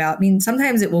talked about. I mean,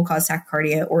 sometimes it will cause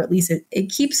tachycardia, or at least it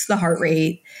keeps the heart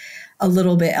rate a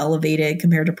little bit elevated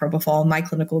compared to propofol in my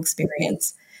clinical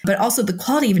experience. But also the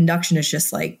quality of induction is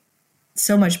just like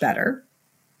so much better.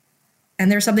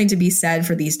 And there's something to be said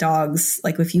for these dogs.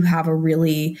 Like if you have a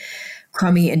really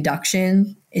crummy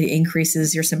induction, it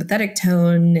increases your sympathetic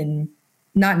tone and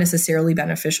not necessarily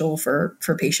beneficial for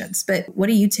patients. But what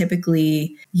are you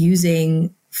typically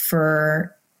using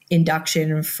for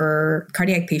induction for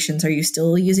cardiac patients? Are you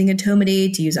still using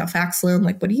etomidate? Do you use Alfaxalone?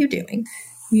 Like, what are you doing?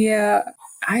 Yeah,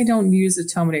 I don't use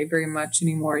etomidate very much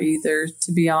anymore either,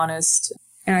 to be honest.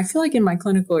 And I feel like in my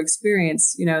clinical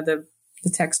experience, you know, the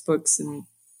textbooks and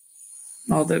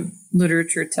all the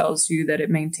literature tells you that it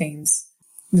maintains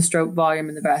the stroke volume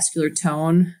and the vascular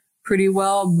tone pretty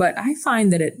well, but I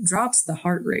find that it drops the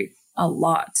heart rate a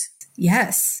lot.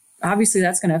 Yes. Obviously,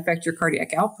 that's going to affect your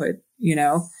cardiac output, you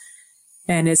know,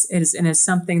 and it's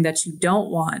something that you don't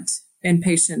want in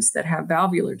patients that have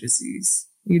valvular disease.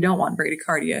 You don't want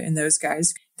bradycardia in those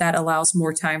guys. That allows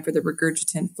more time for the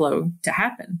regurgitant flow to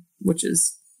happen, which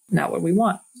is not what we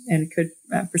want, and could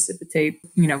precipitate,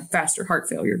 you know, faster heart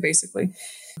failure, basically,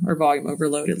 or volume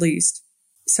overload at least.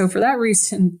 So for that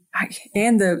reason,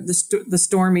 and the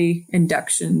stormy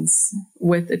inductions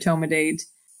with etomidate,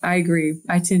 I agree.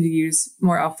 I tend to use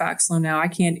more Alfaxalone now. I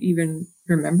can't even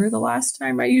remember the last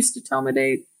time I used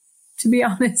etomidate, to be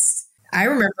honest. I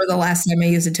remember the last time I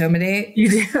used etomidate. You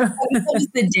do? It was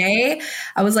the day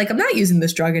I was like, I'm not using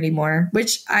this drug anymore,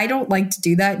 which I don't like to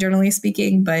do that, generally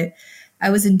speaking, but I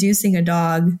was inducing a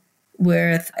dog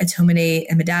with etomidate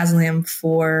and midazolam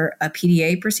for a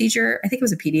PDA procedure. I think it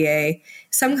was a PDA,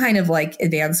 some kind of like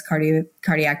advanced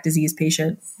cardiac disease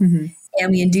patient. Mm-hmm.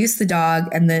 And we induced the dog,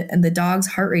 and the dog's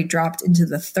heart rate dropped into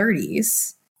the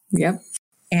 30s. Yep.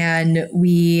 And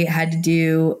we had to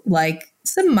do like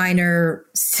some minor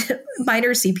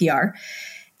CPR.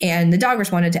 And the dog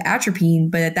responded to atropine.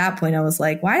 But at that point, I was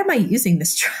like, why am I using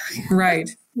this drug? Right.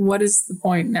 What is the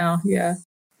point now? Yeah.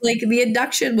 Like the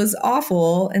induction was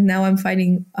awful, and now I'm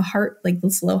finding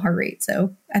this low heart rate.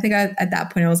 So I think at that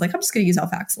point I was like, I'm just going to use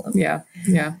Alfaxalone. Yeah,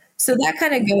 yeah. So that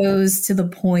kind of goes to the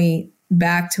point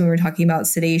back to when we were talking about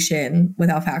sedation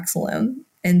with Alfaxalone,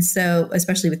 and so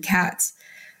especially with cats,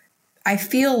 I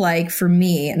feel like for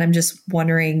me, and I'm just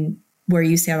wondering where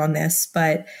you stand on this,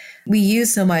 but we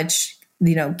use so much,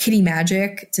 you know, kitty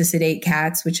magic to sedate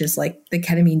cats, which is like the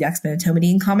ketamine,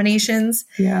 dexmedetomidine combinations.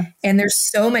 Yeah. And there's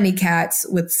so many cats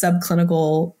with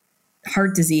subclinical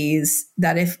heart disease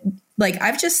that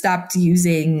I've just stopped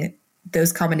using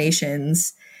those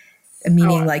combinations,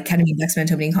 meaning like ketamine,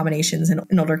 dexmedetomidine combinations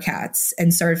in older cats,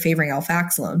 and started favoring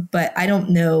Alfaxalone. But I don't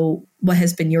know what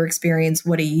has been your experience.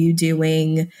 What are you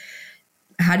doing?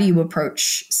 how do you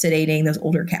approach sedating those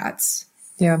older cats?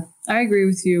 Yeah, I agree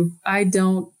with you. I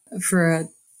don't, for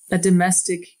a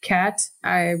domestic cat,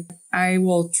 I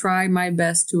will try my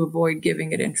best to avoid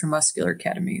giving it intramuscular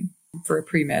ketamine for a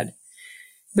pre-med.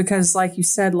 Because like you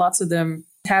said, lots of them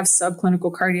have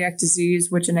subclinical cardiac disease,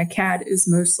 which in a cat is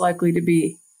most likely to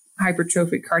be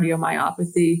hypertrophic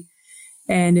cardiomyopathy.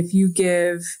 And if you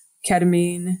give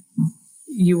ketamine,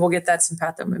 you will get that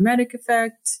sympathomimetic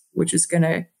effect, which is going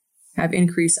to have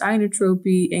increased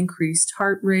inotropy, increased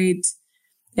heart rate.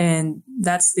 And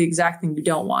that's the exact thing you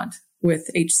don't want with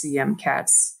HCM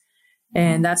cats.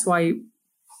 And that's why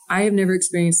I have never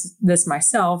experienced this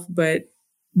myself, but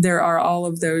there are all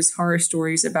of those horror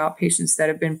stories about patients that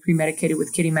have been pre-medicated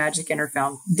with Kitty Magic and are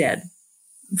found dead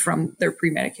from their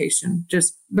pre-medication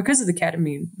just because of the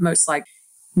ketamine, most likely.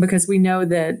 Because we know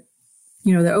that,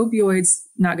 the opioid's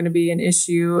not going to be an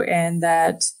issue, and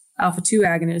that alpha-2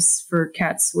 agonists for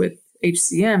cats with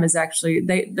HCM is actually,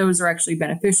 those are actually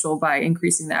beneficial by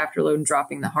increasing the afterload and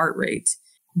dropping the heart rate.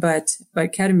 But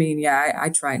ketamine, yeah, I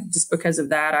try, just because of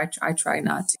that, I try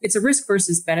not to. It's a risk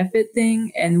versus benefit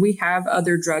thing. And we have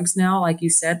other drugs now, like you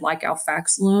said, like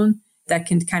Alfaxalone, that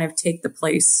can kind of take the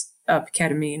place of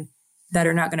ketamine that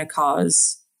are not going to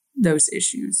cause those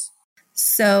issues.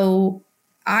 So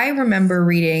I remember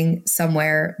reading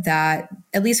somewhere that,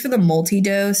 at least for the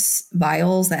multi-dose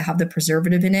vials that have the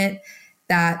preservative in it,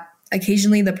 that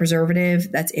occasionally the preservative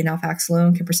that's in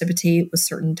Alfaxalone can precipitate with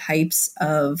certain types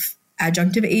of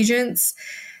adjunctive agents.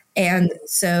 And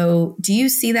so do you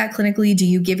see that clinically? Do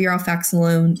you give your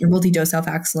Alfaxalone, your multi-dose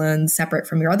Alfaxalone, separate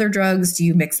from your other drugs? Do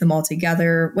you mix them all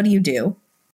together? What do you do?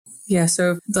 Yeah,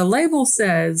 so the label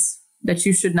says that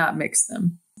you should not mix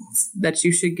them, that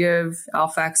you should give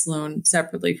Alfaxalone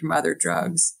separately from other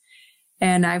drugs.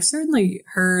 And I've certainly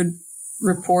heard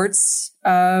reports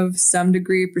of some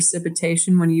degree of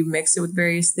precipitation when you mix it with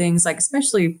various things, like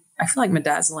especially, I feel like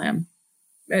midazolam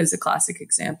is a classic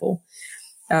example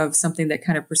of something that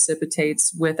kind of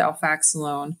precipitates with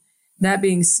Alfaxalone. That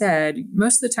being said,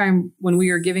 most of the time when we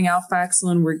are giving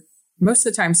Alfaxalone, we're most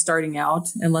of the time starting out,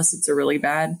 unless it's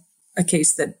a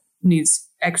case that needs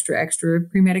extra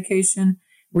pre-medication,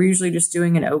 we're usually just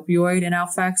doing an opioid and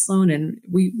Alfaxalone, and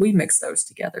we mix those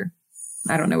together.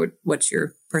 I don't know what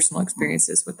your personal experience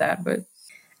is with that, but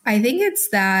I think it's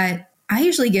that I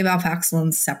usually give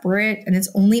Alfaxalone separate, and it's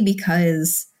only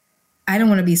because I don't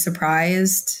want to be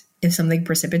surprised if something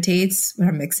precipitates when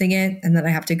I'm mixing it, and then I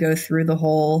have to go through the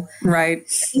whole. Right.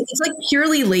 It's like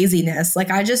purely laziness. Like,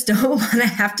 I just don't want to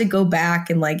have to go back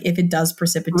and, like, if it does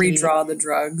precipitate, redraw the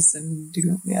drugs and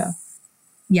do, yeah.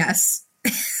 Yes.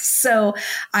 So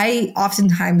I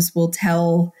oftentimes will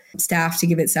tell staff to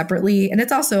give it separately, and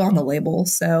it's also on the label.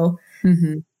 So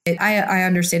I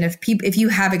understand if you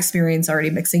have experience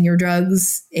already mixing your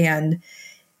drugs and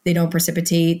they don't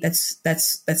precipitate, that's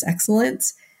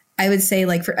excellent. I would say,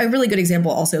 like, for a really good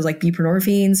example also is like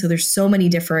buprenorphine. So there's so many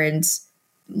different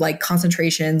like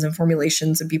concentrations and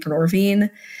formulations of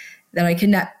buprenorphine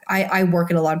that I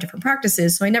work at a lot of different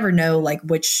practices. So I never know like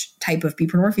which type of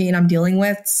buprenorphine I'm dealing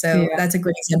with. So that's a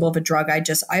great example of a drug. I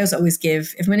always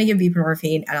give, if I'm going to give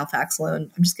buprenorphine and Alfaxalone,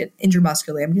 I'm just getting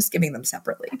intramuscularly, I'm just giving them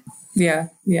separately. Yeah.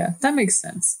 Yeah. That makes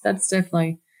sense. That's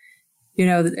definitely,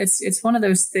 it's one of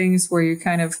those things where you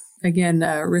kind of, again,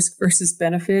 risk versus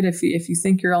benefit. If you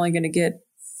think you're only going to get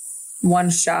one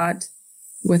shot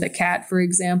with a cat, for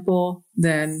example,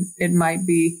 then it might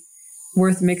be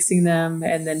worth mixing them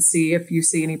and then see if you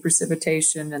see any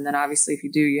precipitation. And then obviously if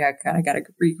you do, you have kind of got to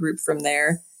regroup from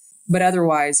there. But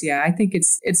otherwise, yeah, I think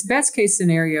it's best case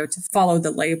scenario to follow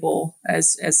the label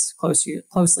as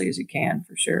closely as you can,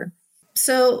 for sure.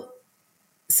 So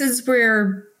since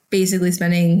we're basically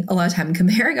spending a lot of time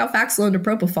comparing Alfaxalone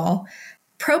to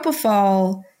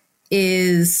propofol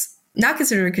is not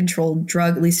considered a controlled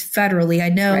drug, at least federally. I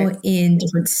know in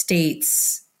different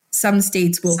states, some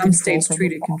states will some states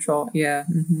treat it control. Yeah.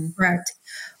 Mm-hmm. Correct.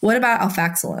 What about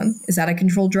Alfaxalone? Is that a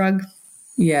controlled drug?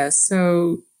 Yeah.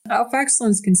 So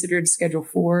Alfaxalone is considered Schedule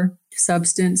 4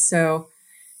 substance. So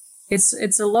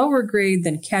it's a lower grade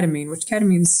than ketamine, which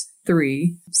ketamine's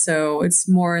 3. So it's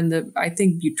more in I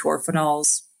think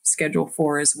butorphanol's Schedule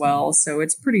 4 as well. So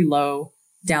it's pretty low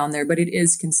down there, but it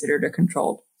is considered a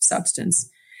controlled substance.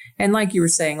 And like you were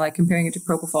saying, like comparing it to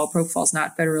propofol is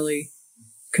not federally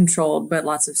controlled, but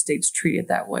lots of states treat it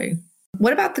that way.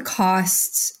 What about the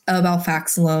costs of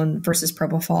Alfaxalone versus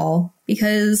propofol?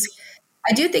 Because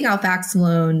I do think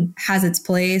Alfaxalone has its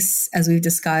place, as we've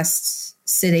discussed,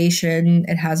 sedation.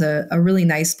 It has a really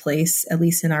nice place, at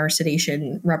least in our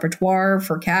sedation repertoire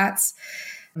for cats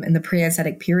in the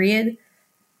pre-anesthetic period.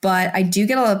 But I do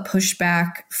get a lot of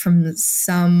pushback from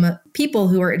some people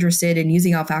who are interested in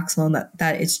using Alfaxalone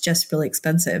that it's just really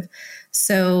expensive.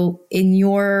 So in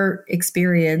your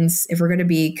experience, if we're going to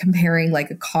be comparing like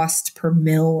a cost per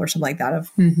mil or something like that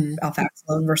of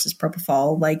Alfaxalone versus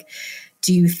propofol, like,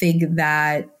 do you think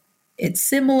that it's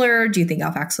similar? Do you think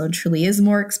Alfaxalone truly is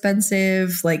more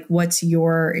expensive? Like, what's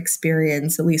your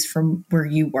experience, at least from where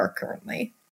you work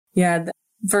currently? Yeah.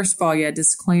 First of all,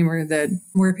 disclaimer that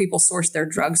where people source their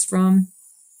drugs from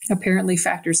apparently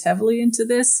factors heavily into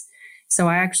this. So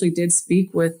I actually did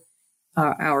speak with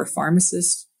our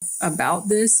pharmacist about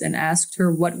this and asked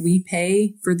her what we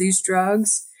pay for these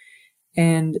drugs.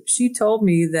 And she told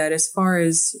me that as far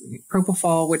as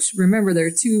propofol, which remember, there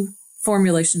are two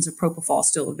formulations of propofol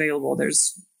still available.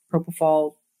 There's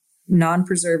propofol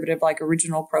non-preservative, like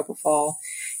original propofol,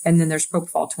 and then there's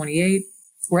propofol 28.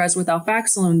 Whereas with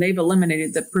Alfaxalone, they've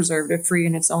eliminated the preservative-free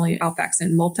and it's only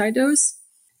Alfaxalone multi-dose.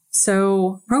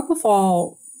 So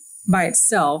propofol by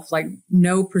itself, like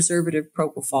no preservative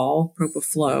propofol,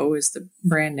 Propoflo is the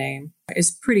brand name,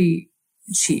 is pretty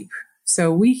cheap.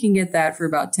 So we can get that for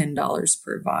about $10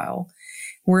 per vial.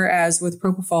 Whereas with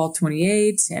propofol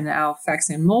 28 and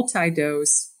Alfaxalone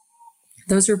multi-dose,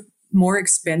 those are more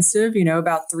expensive,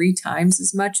 about 3 times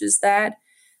as much as that.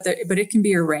 But it can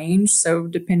be arranged. So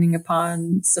depending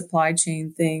upon supply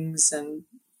chain things and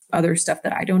other stuff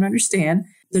that I don't understand,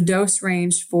 the dose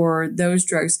range for those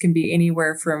drugs can be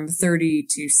anywhere from $30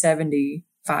 to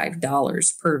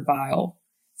 $75 per vial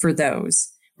for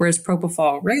those. Whereas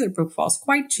regular propofol is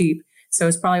quite cheap. So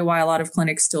it's probably why a lot of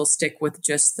clinics still stick with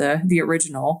just the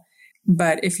original.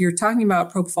 But if you're talking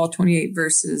about propofol 28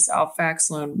 versus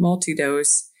Alfaxalone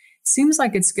multi-dose, seems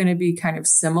like it's going to be kind of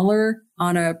similar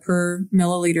on a per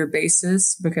milliliter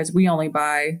basis because we only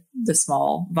buy the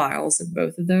small vials of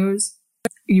both of those.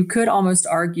 You could almost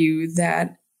argue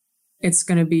that it's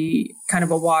going to be kind of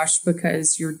a wash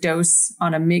because your dose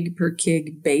on a mg per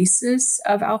kg basis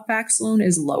of Alfaxalone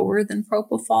is lower than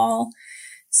propofol.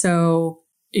 So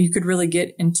you could really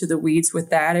get into the weeds with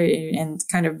that and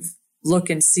kind of look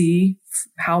and see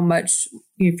how much,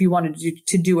 if you wanted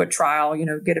to do a trial,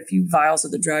 get a few vials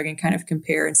of the drug and kind of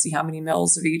compare and see how many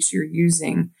mils of each you're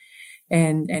using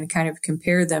and kind of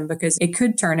compare them, because it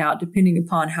could turn out, depending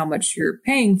upon how much you're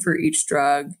paying for each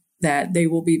drug, that they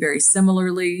will be very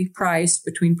similarly priced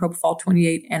between propofol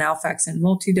 28 and Alfaxalone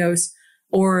multi-dose,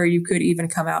 or you could even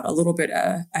come out a little bit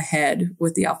ahead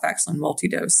with the Alfaxalone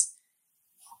multi-dose.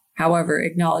 However,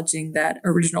 acknowledging that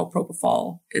original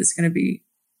propofol is going to be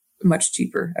much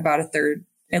cheaper, about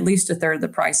at least a third of the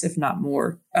price, if not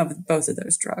more, of both of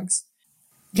those drugs.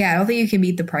 Yeah, I don't think you can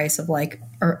beat the price of OG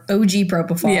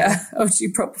propofol. Yeah,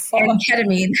 OG propofol. And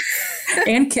ketamine.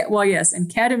 and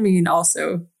ketamine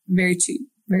also very cheap,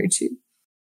 very cheap.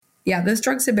 Yeah, those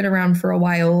drugs have been around for a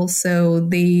while, so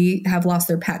they have lost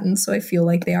their patents. So I feel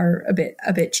like they are a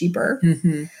bit cheaper.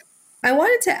 Mm-hmm. I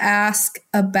wanted to ask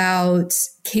about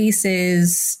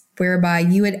cases whereby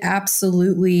you would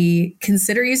absolutely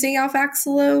consider using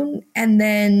Alfaxalone, and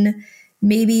then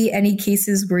maybe any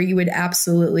cases where you would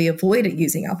absolutely avoid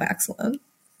using Alfaxalone.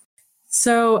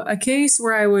 So a case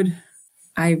where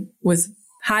I with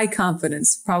high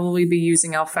confidence probably be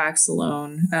using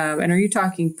Alfaxalone. And are you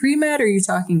talking pre-med or are you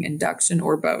talking induction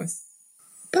or both?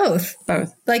 Both.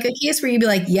 Like a case where you'd be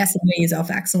like, yes, I'm going to use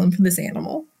Alfaxalone for this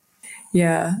animal.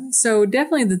 Yeah. So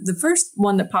definitely the first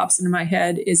one that pops into my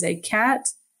head is a cat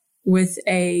with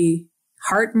a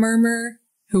heart murmur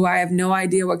who I have no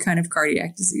idea what kind of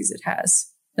cardiac disease it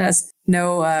has. That's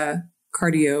no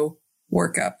cardio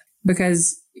workup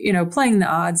because, playing the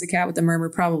odds, a cat with a murmur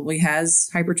probably has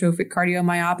hypertrophic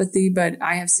cardiomyopathy, but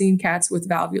I have seen cats with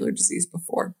valvular disease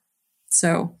before.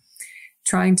 So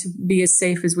trying to be as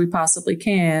safe as we possibly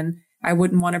can, I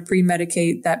wouldn't want to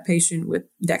pre-medicate that patient with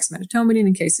dexmedetomidine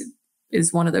in case it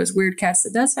is one of those weird cats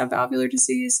that does have valvular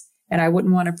disease. And I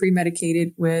wouldn't want to pre-medicate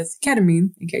it with ketamine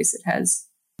in case it has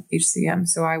HCM.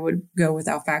 So I would go with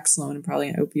Alfaxalone and probably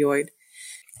an opioid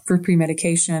for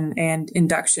pre-medication and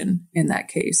induction in that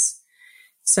case.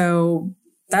 So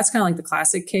that's kind of like the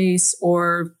classic case,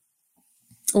 or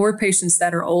patients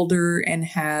that are older and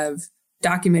have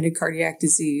documented cardiac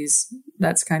disease.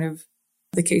 That's kind of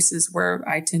the cases where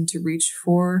I tend to reach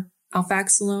for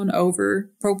Alfaxalone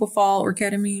over propofol or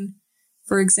ketamine,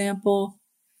 for example.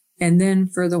 And then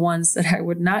for the ones that I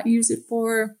would not use it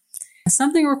for,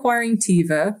 something requiring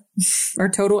TIVA or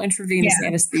total intravenous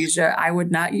anesthesia, I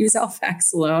would not use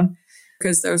Alfaxalone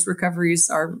because those recoveries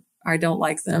I don't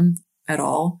like them at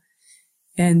all.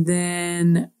 And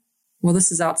then,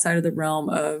 this is outside of the realm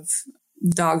of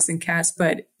dogs and cats,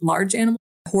 but large animals,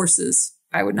 horses.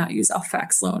 I would not use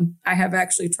Alfaxalone. I have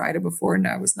actually tried it before and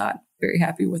I was not very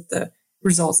happy with the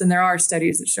results. And there are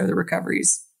studies that show the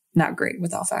recovery's not great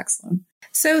with Alfaxalone.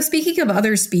 So speaking of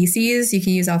other species you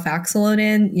can use Alfaxalone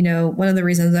in, one of the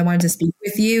reasons I wanted to speak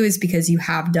with you is because you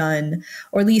have done,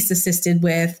 or at least assisted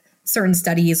with, certain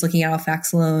studies looking at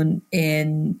Alfaxalone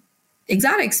in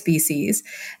exotic species.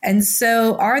 And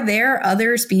so are there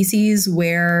other species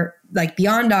where, like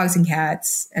beyond dogs and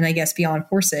cats, and I guess beyond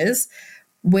horses,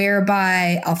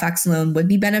 whereby Alfaxalone would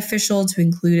be beneficial to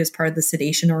include as part of the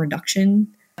sedation or induction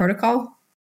protocol?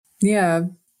 Yeah.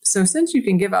 So since you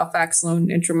can give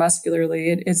Alfaxalone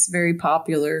intramuscularly, it's very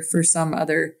popular for some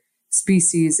other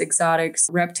species, exotics,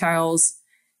 reptiles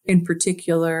in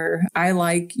particular. I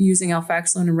like using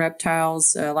Alfaxalone in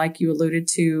reptiles. Like you alluded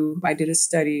to, I did a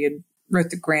study and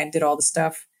wrote the grant, did all the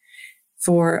stuff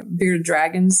for bearded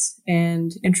dragons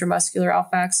and intramuscular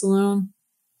Alfaxalone.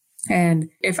 And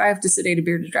if I have to sedate a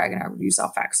bearded dragon, I would use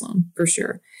Alfaxalone for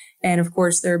sure. And of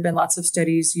course, there have been lots of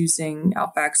studies using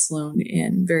Alfaxalone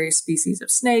in various species of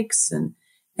snakes and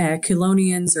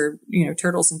chelonians, or,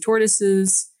 turtles and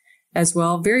tortoises as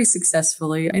well, very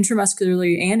successfully,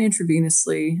 intramuscularly and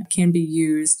intravenously can be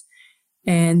used.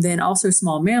 And then also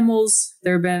small mammals.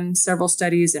 There have been several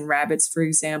studies in rabbits, for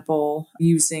example,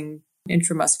 using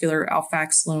intramuscular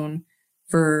Alfaxalone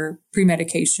for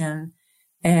pre-medication.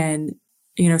 And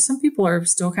some people are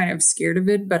still kind of scared of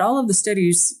it, but all of the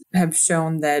studies have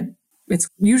shown that it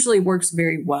usually works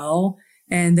very well.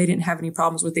 And they didn't have any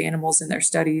problems with the animals in their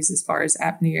studies as far as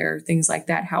apnea or things like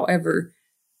that. However,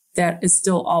 that is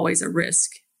still always a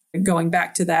risk. Going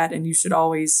back to that, and you should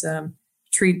always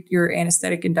treat your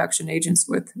anesthetic induction agents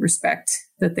with respect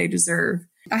that they deserve.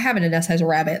 I haven't anesthetized a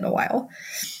rabbit in a while.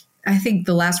 I think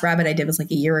the last rabbit I did was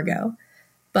like a year ago.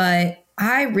 But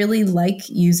I really like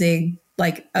using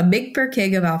like a mg per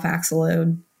kg of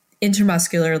Alfaxalone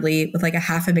intramuscularly with like a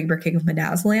half a mg per kg of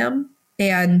midazolam.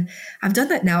 And I've done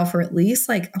that now for at least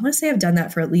I want to say I've done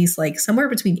that for at least somewhere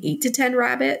between 8 to 10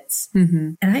 rabbits.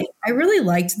 Mm-hmm. And I really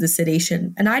liked the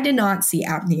sedation, and I did not see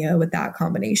apnea with that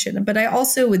combination. But I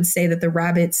also would say that the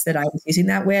rabbits that I was using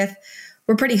that with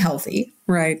were pretty healthy.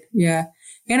 Right. Yeah.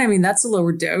 And I mean, that's a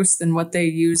lower dose than what they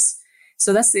use.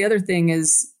 So that's the other thing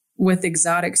is with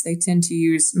exotics, they tend to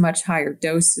use much higher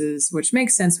doses, which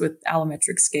makes sense with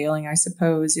allometric scaling, I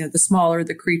suppose. The smaller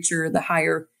the creature, the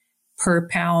higher per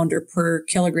pound or per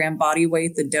kilogram body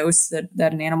weight, the dose that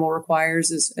an animal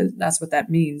requires that's what that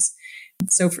means.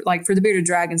 So for the bearded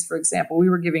dragons, for example, we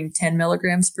were giving 10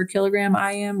 milligrams per kilogram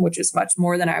IM, which is much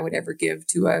more than I would ever give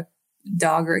to a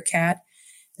dog or a cat.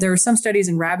 There are some studies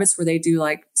in rabbits where they do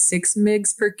 6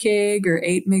 mgs per kg or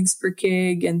 8 mgs per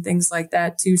kg and things like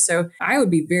that too. So I would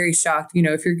be very shocked,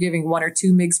 if you're giving 1 or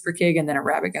 2 mgs per kg and then a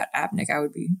rabbit got apneic,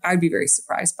 I'd be very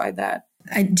surprised by that.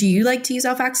 Do you like to use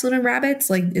Alfaxalone in rabbits?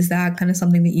 Is that kind of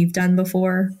something that you've done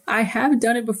before? I have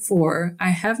done it before. I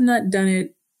have not done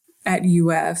it at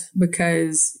UF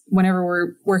because whenever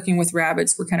we're working with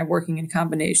rabbits, we're kind of working in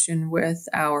combination with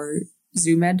our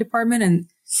zoo med department, and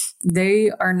they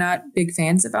are not big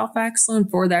fans of Alfaxalone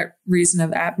for that reason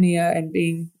of apnea and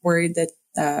being worried that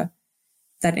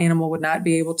that animal would not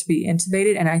be able to be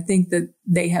intubated. And I think that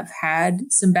they have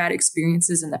had some bad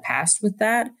experiences in the past with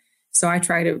that. So I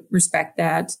try to respect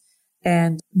that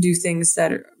and do things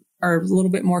that are a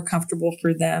little bit more comfortable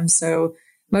for them. So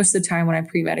most of the time when I'm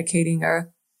pre-medicating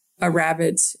a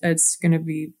rabbit, it's going to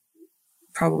be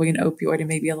probably an opioid and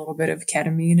maybe a little bit of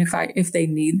ketamine if they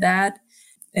need that,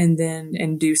 and then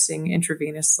inducing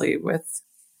intravenously with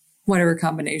whatever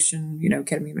combination,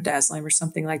 ketamine, midazolam or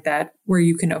something like that, where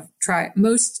you can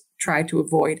try to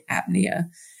avoid apnea.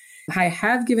 I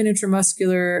have given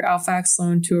intramuscular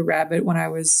Alfaxalone to a rabbit when I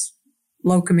was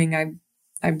locuming.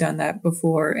 I've done that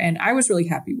before and I was really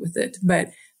happy with it. But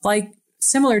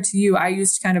similar to you, I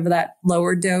used kind of that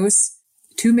lower dose,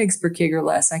 2 mg per kg or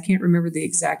less. I can't remember the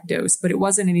exact dose, but it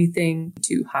wasn't anything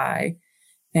too high.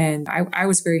 And I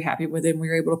was very happy with it. And we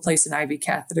were able to place an IV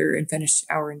catheter and finish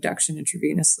our induction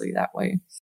intravenously that way.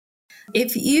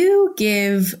 If you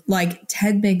give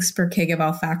 10 mg per kg of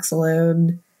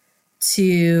Alfaxalone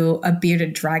to a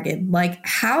bearded dragon,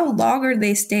 how long are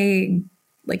they staying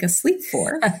asleep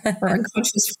for or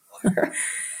unconscious for?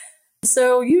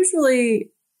 So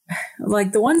usually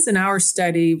the ones in our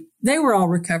study, they were all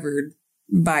recovered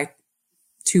by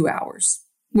 2 hours,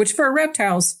 which for a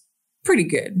reptile's pretty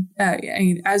good.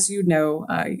 As you know,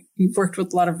 you've worked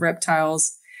with a lot of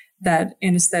reptiles, that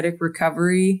anesthetic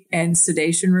recovery and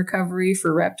sedation recovery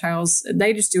for reptiles,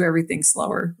 they just do everything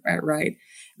slower, right?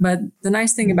 But the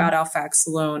nice thing about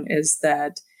Alfaxalone is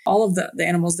that all of the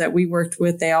animals that we worked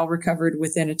with, they all recovered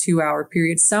within a 2-hour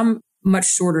period. Some much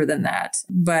shorter than that.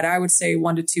 But I would say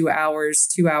 1 to 2 hours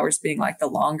being like the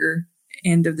longer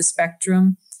end of the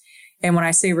spectrum. And when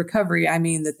I say recovery, I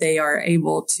mean that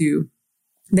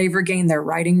they've regained their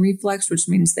riding reflex, which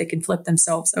means they can flip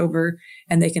themselves over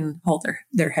and they can hold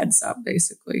their heads up,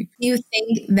 basically. Do you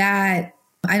think that,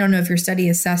 I don't know if your study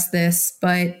assessed this,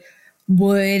 but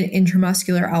would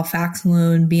intramuscular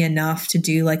alfaxalone be enough to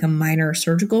do like a minor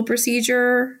surgical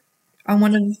procedure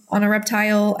on a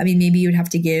reptile? I mean, maybe you would have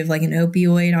to give like an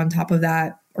opioid on top of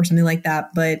that or something like that.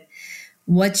 But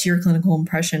what's your clinical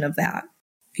impression of that?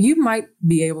 You might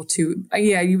be able to.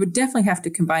 Yeah, you would definitely have to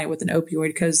combine it with an opioid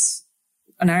because,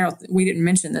 and we didn't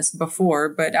mention this before,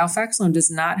 but alfaxalone does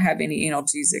not have any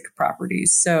analgesic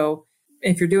properties. So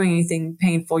if you're doing anything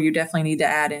painful, you definitely need to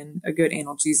add in a good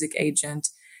analgesic agent.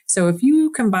 So if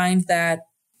you combined that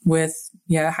with,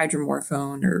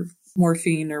 hydromorphone or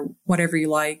morphine or whatever you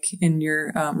like in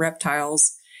your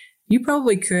reptiles, you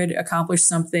probably could accomplish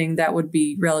something that would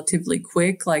be relatively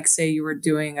quick. Like say you were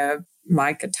doing a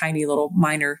tiny little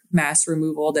minor mass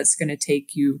removal that's going to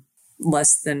take you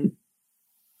less than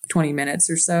 20 minutes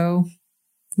or so.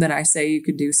 Then I say you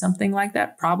could do something like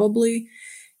that probably.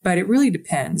 But it really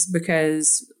depends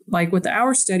because like with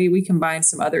our study, we combined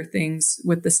some other things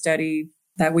with the study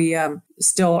that we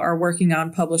still are working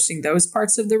on publishing those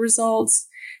parts of the results.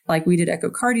 Like we did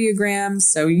echocardiograms.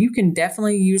 So you can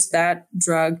definitely use that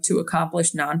drug to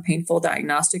accomplish non-painful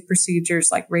diagnostic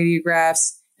procedures like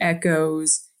radiographs,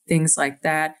 echoes, things like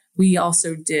that. We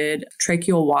also did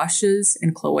tracheal washes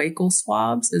and cloacal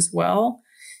swabs as well.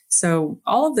 So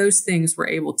all of those things were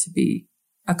able to be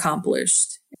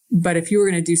accomplished. But if you were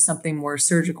going to do something more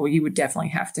surgical, you would definitely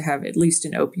have to have at least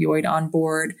an opioid on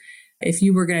board. If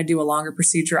you were going to do a longer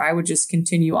procedure, I would just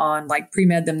continue on, like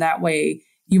pre-med them that way.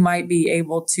 You might be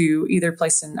able to either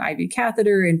place an IV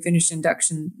catheter and finish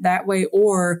induction that way,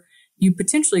 or you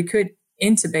potentially could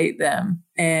intubate them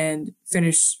and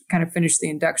finish the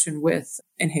induction with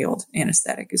inhaled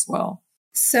anesthetic as well.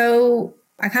 So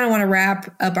I kind of want to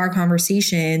wrap up our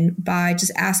conversation by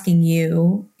just asking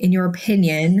you, in your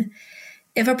opinion,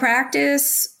 if a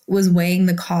practice was weighing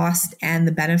the cost and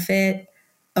the benefit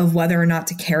of whether or not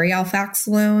to carry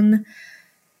alfaxalone,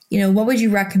 what would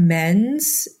you recommend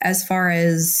as far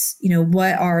as,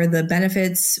 what are the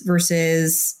benefits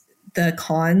versus the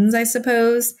cons, I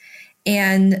suppose?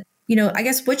 And, I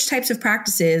guess which types of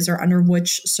practices or under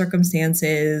which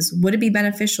circumstances would it be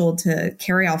beneficial to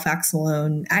carry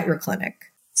alfaxalone at your clinic?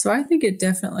 So I think it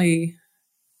definitely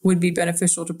would be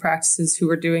beneficial to practices who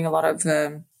are doing a lot of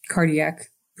cardiac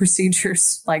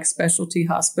procedures, like specialty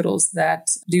hospitals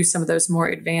that do some of those more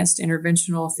advanced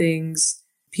interventional things,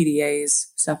 PDAs,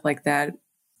 stuff like that.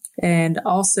 And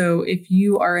also, if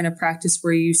you are in a practice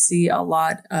where you see a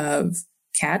lot of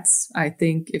cats, I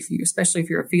think especially if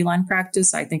you're a feline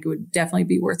practice, I think it would definitely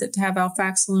be worth it to have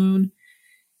alfaxalone.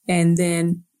 And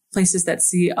then places that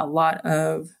see a lot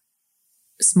of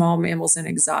small mammals and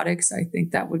exotics, I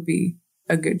think that would be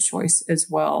a good choice as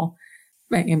well.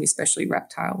 And especially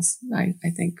reptiles. I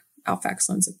think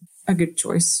alfaxalone's a good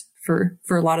choice for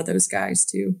a lot of those guys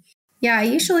too. Yeah, I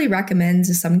usually recommend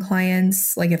to some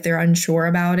clients, like if they're unsure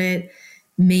about it,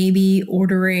 maybe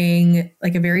ordering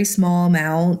like a very small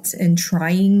amount and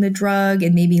trying the drug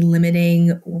and maybe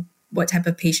limiting what type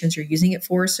of patients you're using it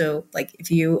for. So like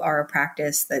if you are a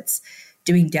practice that's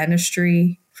doing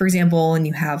dentistry, for example, and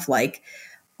you have like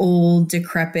old,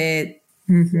 decrepit,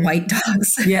 white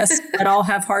dogs. Yes, that all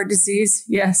have heart disease.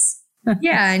 Yes.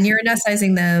 Yeah, and you're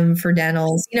anesthetizing them for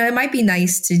dentals. It might be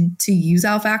nice to use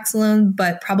alfaxalone,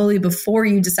 but probably before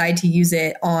you decide to use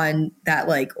it on that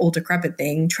like old decrepit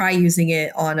thing, try using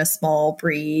it on a small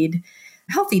breed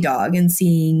healthy dog and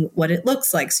seeing what it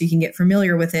looks like so you can get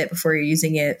familiar with it before you're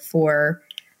using it for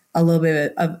a little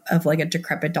bit of like a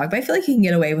decrepit dog. But I feel like you can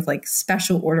get away with like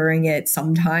special ordering it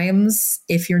sometimes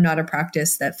if you're not a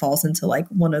practice that falls into like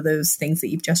one of those things that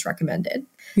you've just recommended.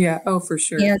 Yeah. Oh, for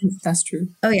sure. And, that's true.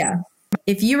 Oh, yeah.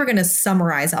 If you were going to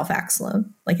summarize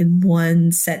alfaxalone, like in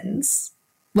one sentence,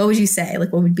 what would you say?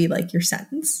 Like, what would be like your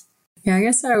sentence? Yeah, I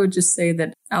guess I would just say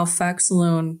that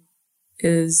alfaxalone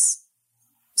is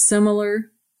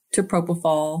similar to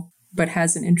propofol, but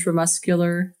has an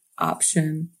intramuscular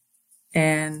option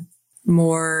and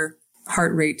more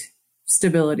heart rate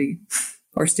stability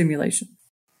or stimulation.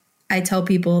 I tell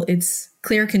people it's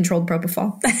clear controlled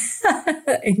propofol.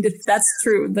 That's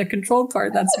true. The controlled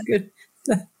part, that's good.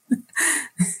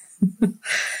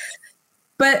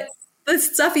 But the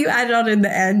stuff you added on in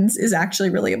the ends is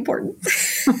actually really important.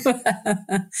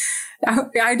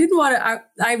 I didn't want to,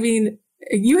 I mean,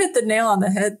 you hit the nail on the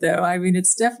head though. I mean,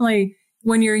 it's definitely,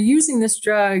 when you're using this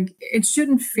drug, it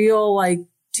shouldn't feel like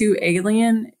too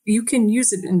alien, you can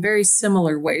use it in very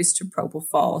similar ways to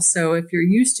propofol. So if you're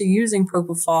used to using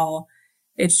propofol,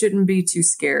 it shouldn't be too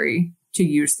scary to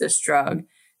use this drug.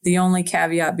 The only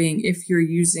caveat being if you're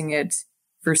using it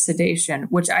for sedation,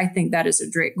 which I think that is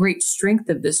a great strength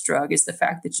of this drug, is the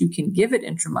fact that you can give it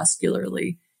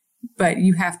intramuscularly, but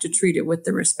you have to treat it with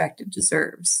the respect it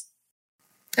deserves.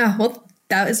 Oh, well,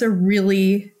 that is a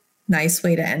really nice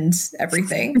way to end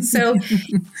everything. So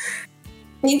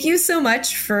thank you so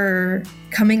much for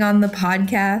coming on the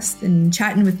podcast and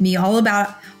chatting with me all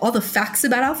about all the facts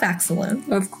about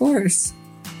Alfaxalone. Of course.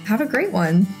 Have a great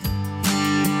one.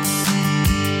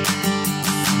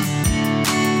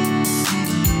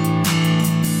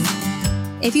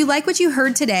 If you like what you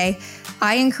heard today,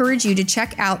 I encourage you to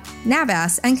check out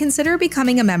NAVAS and consider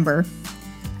becoming a member.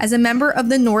 As a member of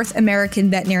the North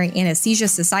American Veterinary Anesthesia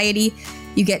Society,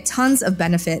 you get tons of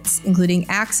benefits, including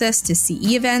access to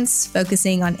CE events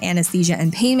focusing on anesthesia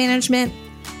and pain management,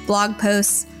 blog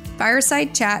posts,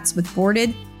 fireside chats with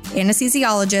boarded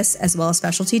anesthesiologists as well as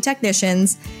specialty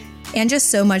technicians, and just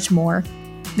so much more.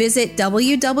 Visit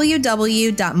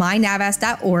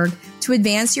www.mynavas.org to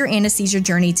advance your anesthesia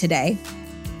journey today.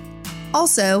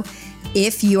 Also,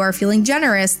 if you are feeling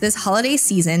generous this holiday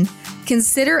season,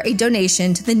 consider a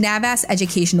donation to the NAVAS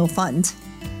Educational Fund.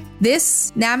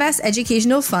 This NAVAS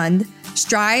Educational Fund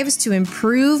strives to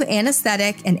improve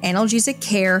anesthetic and analgesic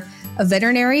care of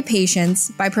veterinary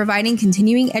patients by providing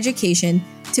continuing education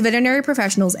to veterinary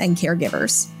professionals and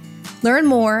caregivers. Learn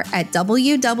more at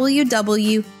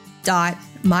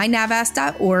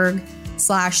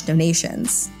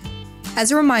www.mynavas.org/donations. As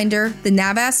a reminder, the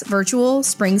NAVAS Virtual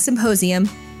Spring Symposium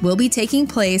will be taking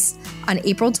place on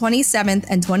April 27th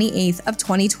and 28th of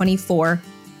 2024.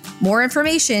 More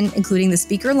information, including the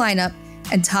speaker lineup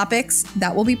and topics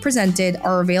that will be presented,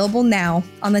 are available now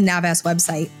on the NAVAS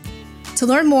website. To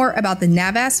learn more about the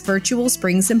NAVAS Virtual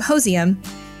Spring Symposium,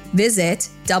 visit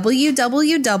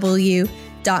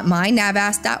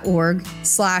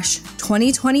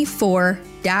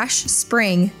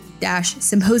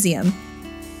www.mynavas.org/2024-spring-symposium.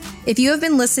 If you have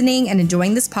been listening and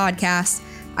enjoying this podcast,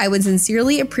 I would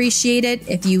sincerely appreciate it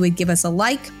if you would give us a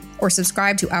like or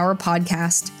subscribe to our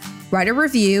podcast, write a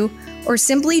review, or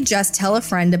simply just tell a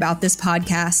friend about this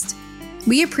podcast.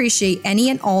 We appreciate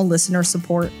any and all listener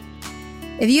support.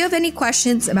 If you have any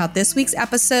questions about this week's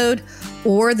episode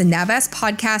or the NAVAS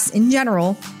podcast in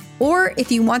general, or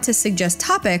if you want to suggest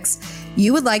topics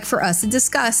you would like for us to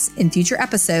discuss in future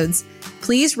episodes,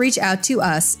 please reach out to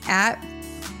us at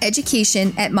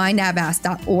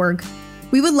education@mynavas.org.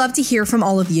 We would love to hear from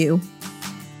all of you.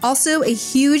 Also, a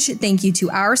huge thank you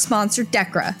to our sponsor,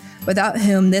 DECRA, without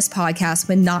whom this podcast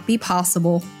would not be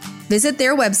possible. Visit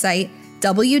their website,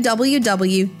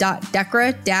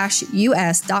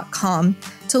 www.decra-us.com,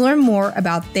 to learn more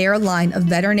about their line of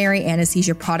veterinary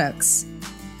anesthesia products.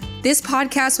 This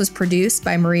podcast was produced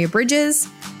by Maria Bridges,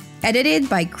 edited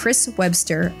by Chris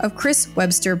Webster of Chris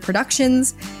Webster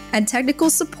Productions, and technical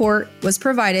support was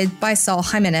provided by Saul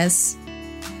Jimenez.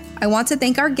 I want to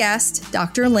thank our guest,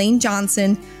 Dr. Lane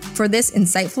Johnson, for this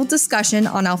insightful discussion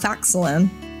on Alfaxalone.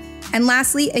 And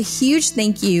lastly, a huge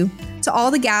thank you to all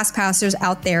the gas passers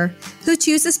out there who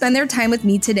choose to spend their time with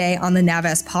me today on the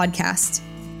NAVAS podcast.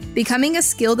 Becoming a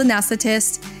skilled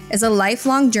anesthetist is a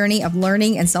lifelong journey of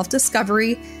learning and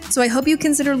self-discovery, so I hope you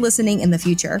consider listening in the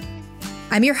future.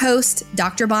 I'm your host,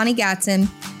 Dr. Bonnie Gatson,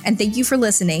 and thank you for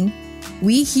listening.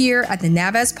 We here at the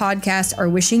NAVAS podcast are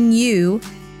wishing you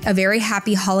a very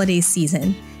happy holiday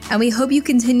season, and we hope you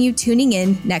continue tuning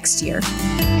in next year.